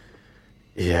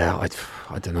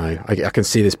 I don't know. I can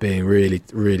see this being really,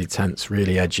 really tense,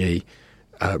 really edgy,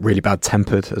 really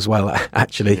bad-tempered as well,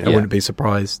 actually. Yeah. I wouldn't be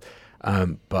surprised.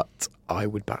 But I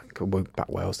would back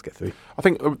Wales to get through. I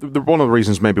think one of the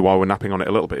reasons maybe why we're napping on it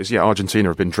a little bit is, Argentina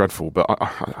have been dreadful, but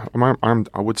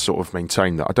I would sort of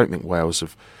maintain that I don't think Wales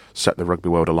have set the rugby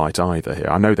world alight either here.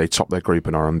 I know they top their group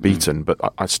and are unbeaten, but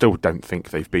I still don't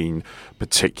think they've been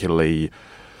particularly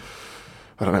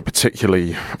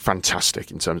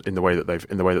fantastic in the way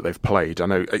that they've played. I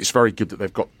know it's very good that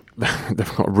they've got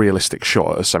a realistic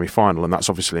shot at a semi-final, and that's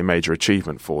obviously a major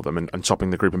achievement for them. And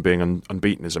topping the group and being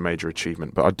unbeaten is a major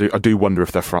achievement. But I do wonder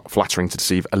if they're flattering to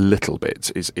deceive a little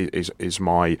bit. Is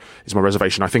my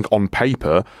reservation. I think on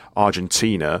paper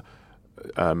Argentina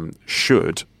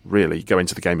should really go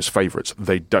into the game as favourites.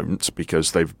 They don't,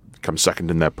 because they've come second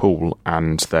in their pool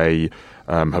and they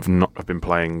have been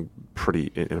playing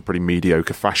in a pretty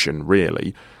mediocre fashion,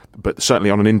 really. But certainly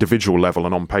on an individual level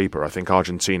and on paper, I think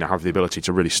Argentina have the ability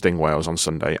to really sting Wales on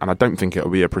Sunday, and I don't think it'll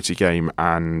be a pretty game,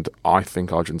 and I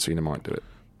think Argentina might do it.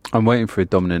 I'm waiting for a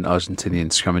dominant Argentinian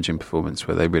scrummaging performance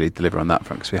where they really deliver on that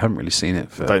front, because we haven't really seen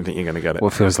it for... I don't think you're going to get it.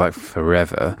 What feels like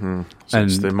forever.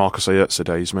 Since the Marcos Ayerza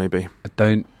days, maybe. I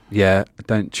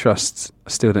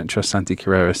still don't trust Santi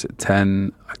Carreras at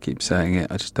 10. I keep saying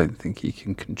it. I just don't think he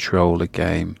can control a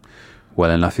game well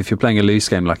enough. If you're playing a loose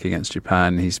game like against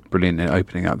Japan, he's brilliant in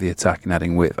opening up the attack and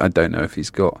adding width. I don't know if he's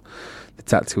got the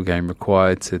tactical game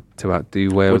required to outdo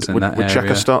Wales in that area.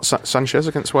 Would Xhaka start Sanchez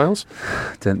against Wales?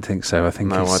 I don't think so. I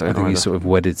think he's sort of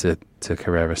wedded to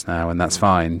Carreras now, and that's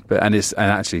fine. But and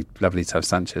actually lovely to have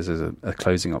Sanchez as a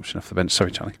closing option off the bench.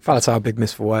 Sorry, Charlie. Faletau, big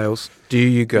miss for Wales. Do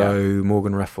you go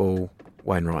Morgan Reffell,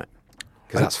 Wainwright?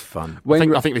 Because that's fun.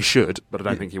 I think they should, but I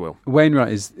don't think he will.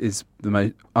 Wainwright is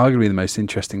arguably the most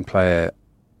interesting player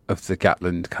of the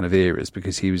Gatland kind of eras,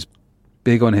 because he was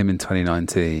big on him in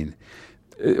 2019.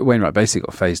 Wainwright basically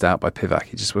got phased out by Pivac.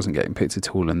 He just wasn't getting picked at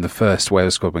all. And the first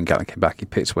Wales squad, when Gatland came back, he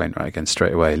picked Wainwright again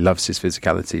straight away. Loves his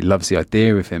physicality, loves the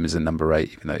idea of him as a number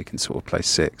 8, even though he can sort of play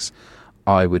 6.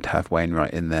 I would have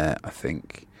Wainwright in there. I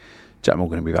think Jack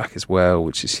Morgan will be back as well,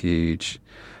 which is huge.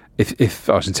 If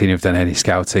Argentina have done any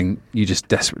scouting, you just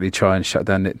desperately try and shut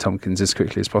down Nick Tompkins as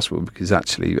quickly as possible, because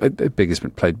actually Big has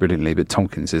played brilliantly, but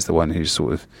Tompkins is the one who's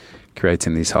sort of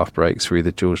creating these half breaks for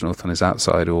either George North on his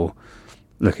outside or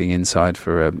looking inside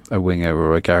for a winger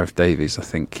or a Gareth Davies. I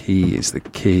think he is the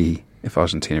key if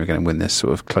Argentina are going to win this,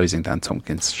 sort of closing down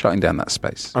Tompkins, shutting down that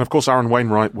space. And of course, Aaron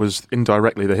Wainwright was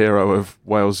indirectly the hero of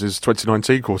Wales's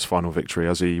 2019 quarter-final victory,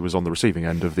 as he was on the receiving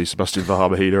end of the Sebastian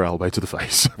Verhaber elbow to the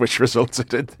face, which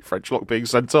resulted in the French lock being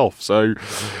sent off. So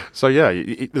yeah,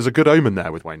 there's a good omen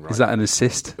there with Wainwright. Is that an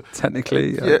assist,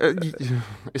 technically?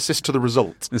 Assist to the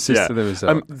result. Assist to the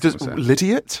result. Does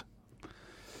Lydiate?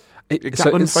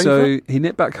 So he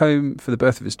nipped back home for the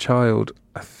birth of his child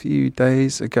a few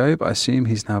days ago, but I assume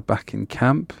he's now back in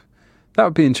camp. That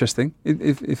would be interesting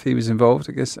if he was involved.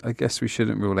 I guess we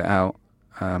shouldn't rule it out.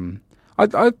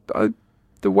 The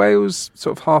Wales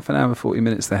sort of half an hour, 40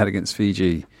 minutes they had against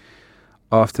Fiji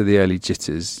after the early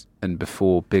jitters and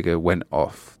before Bigger went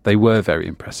off, they were very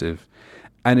impressive.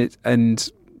 And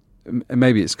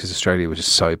maybe it's because Australia was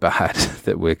just so bad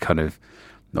that we're kind of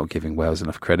not giving Wales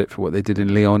enough credit for what they did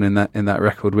in Lyon in that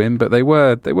record win, but they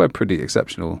were pretty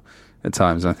exceptional at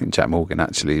times. And I think Jack Morgan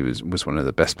actually was one of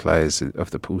the best players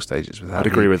of the pool stages. I'd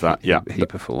agree with that. Yeah, he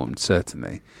performed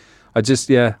certainly. I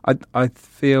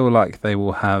feel like they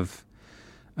will have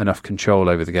enough control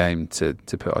over the game to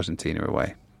put Argentina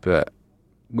away, but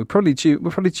we're probably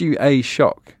due a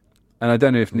shock. And I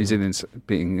don't know if New Zealand's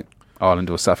beating Ireland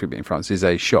or South Africa beating France is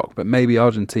a shock, but maybe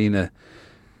Argentina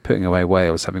putting away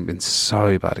Wales, having been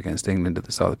so bad against England at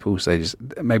the start of the pool stages,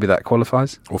 maybe that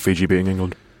qualifies. Or Fiji beating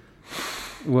England.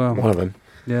 Well, one of them.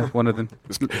 Yeah, one of them.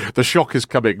 The shock is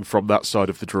coming from that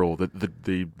side of the draw,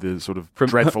 the sort of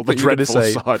dreadful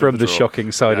side from of the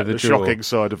shocking side of the draw. The shocking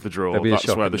side of the draw.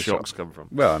 That's where the shocks come from.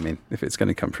 Well, I mean, if it's going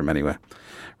to come from anywhere.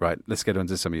 Right, let's get on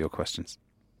to some of your questions.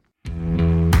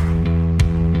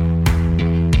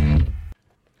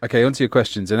 Okay, on to your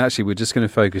questions. And actually, we're just going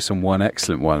to focus on one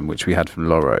excellent one, which we had from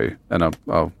Loro. And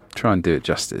I'll try and do it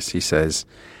justice. He says,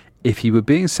 if you were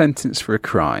being sentenced for a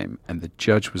crime and the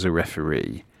judge was a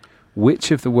referee, which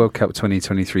of the World Cup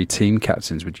 2023 team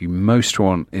captains would you most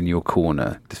want in your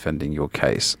corner defending your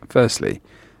case? Firstly,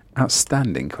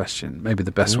 outstanding question. Maybe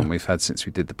the best one we've had since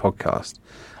we did the podcast.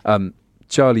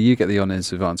 Charlie, you get the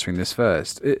honours of answering this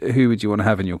first. Who would you want to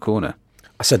have in your corner?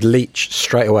 I said Leach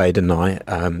straight away, didn't I?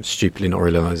 Stupidly not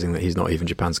realising that he's not even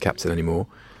Japan's captain anymore.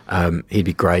 He'd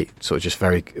be great, sort of just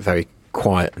very, very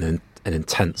quiet and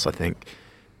intense, I think.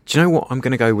 Do you know what? I'm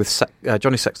going to go with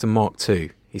Johnny Sexton Mark II.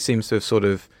 He seems to have sort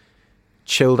of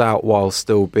chilled out while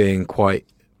still being quite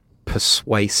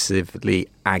persuasively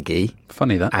Aggie.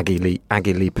 Funny that.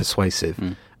 Aggily persuasive.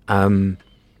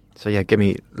 So yeah,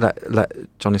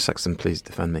 let Johnny Sexton please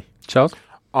defend me. Charles?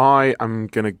 I am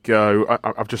going to go.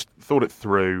 I've just thought it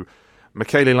through.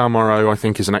 Michele Lamaro, I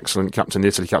think, is an excellent captain, the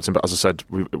Italy captain, but as I said,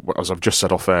 as I've just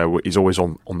said off air, he's always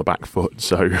on the back foot,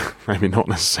 so maybe not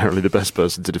necessarily the best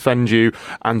person to defend you.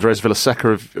 Andres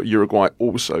Villaseca of Uruguay,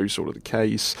 also sort of the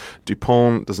case.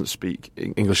 Dupont doesn't speak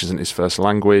English, isn't his first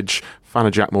language. Fan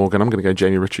of Jack Morgan, I'm going to go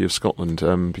Jamie Ritchie of Scotland,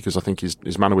 because I think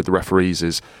his manner with the referees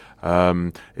is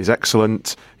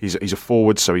excellent. He's a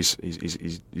forward, so he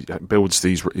builds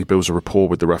a rapport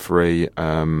with the referee,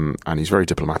 and he's very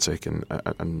diplomatic and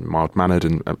mild mannered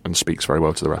and speaks very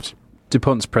well to the refs.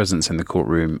 Dupont's presence in the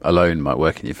courtroom alone might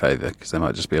work in your favour, because they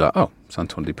might just be like, "Oh, it's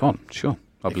Antoine Dupont, sure."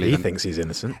 I believe he thinks he's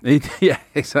innocent. Yeah,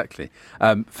 exactly.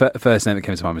 First name that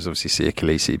came to mind was obviously Sia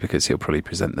Khaleesi, because he'll probably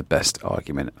present the best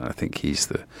argument. And I think he's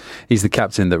the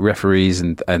captain that referees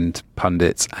and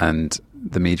pundits and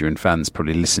the media and fans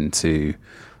probably listen to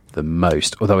the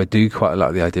most. Although I do quite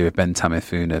like the idea of Ben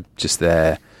Tamifuna just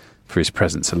there for his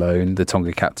presence alone, the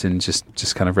Tonga captain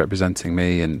just kind of representing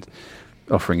me and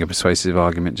offering a persuasive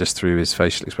argument just through his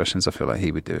facial expressions. I feel like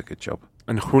he would do a good job.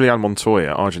 And Julian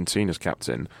Montoya, Argentina's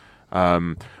captain,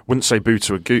 wouldn't say boo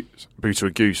to a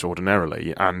goose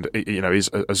ordinarily, and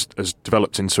has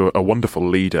developed into a wonderful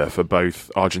leader for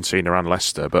both Argentina and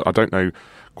Leicester. But I don't know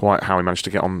quite how he managed to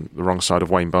get on the wrong side of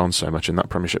Wayne Barnes so much in that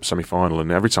Premiership semi-final. And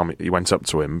every time he went up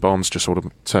to him, Barnes just sort of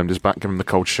turned his back, gave him the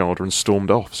cold shoulder, and stormed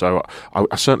off. So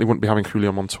I certainly wouldn't be having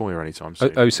Julian Montoya anytime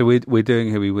soon. So we're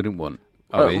doing who we wouldn't want.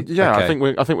 Yeah,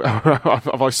 okay. I think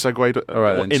I've segued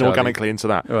inorganically into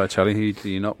that. All right, Charlie, who do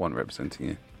you not want representing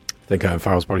you? I think Owen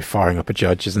Farrell's probably firing up a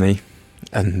judge, isn't he?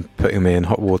 And putting me in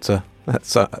hot water.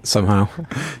 That's somehow.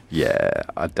 Yeah,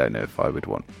 I don't know if I would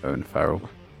want Owen Farrell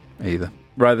either.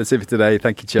 Right, that's it for today.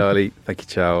 Thank you, Charlie. Thank you,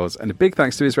 Charles. And a big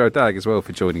thanks to Israel Dagg as well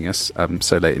for joining us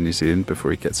so late in New Zealand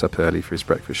before he gets up early for his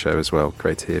breakfast show as well.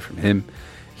 Great to hear from him.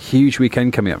 Huge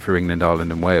weekend coming up for England,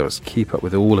 Ireland and Wales. Keep up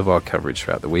with all of our coverage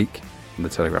throughout the week on the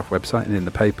Telegraph website and in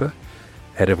the paper,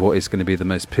 ahead of what is going to be the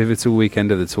most pivotal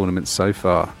weekend of the tournament so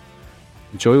far.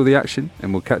 Enjoy all the action,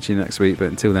 and we'll catch you next week. But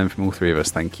until then, from all three of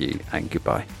us, thank you and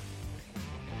goodbye.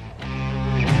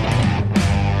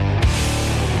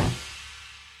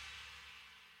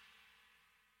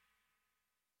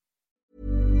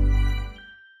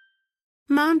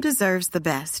 Mom deserves the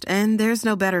best, and there's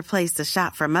no better place to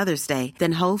shop for Mother's Day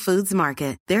than Whole Foods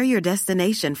Market. They're your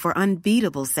destination for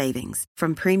unbeatable savings,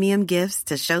 from premium gifts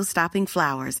to show-stopping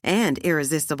flowers and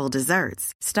irresistible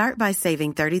desserts. Start by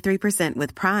saving 33%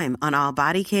 with Prime on all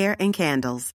body care and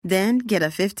candles. Then get a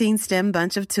 15-stem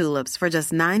bunch of tulips for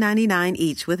just $9.99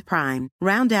 each with Prime.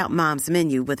 Round out Mom's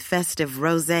menu with festive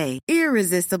rosé,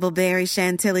 irresistible berry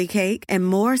chantilly cake, and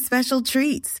more special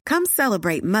treats. Come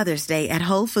celebrate Mother's Day at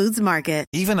Whole Foods Market.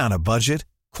 Even on a budget,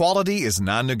 quality is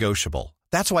non-negotiable.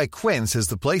 That's why Quince is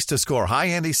the place to score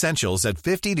high-end essentials at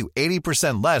 50 to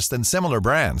 80% less than similar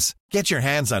brands. Get your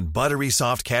hands on buttery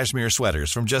soft cashmere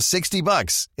sweaters from just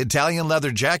 $60, Italian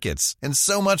leather jackets, and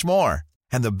so much more.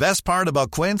 And the best part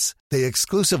about Quince, they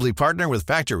exclusively partner with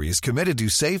factories committed to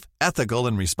safe, ethical,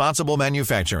 and responsible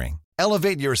manufacturing.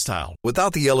 Elevate your style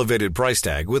without the elevated price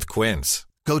tag with Quince.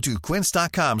 Go to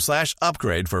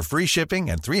quince.com/upgrade for free shipping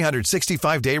and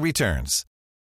 365-day returns.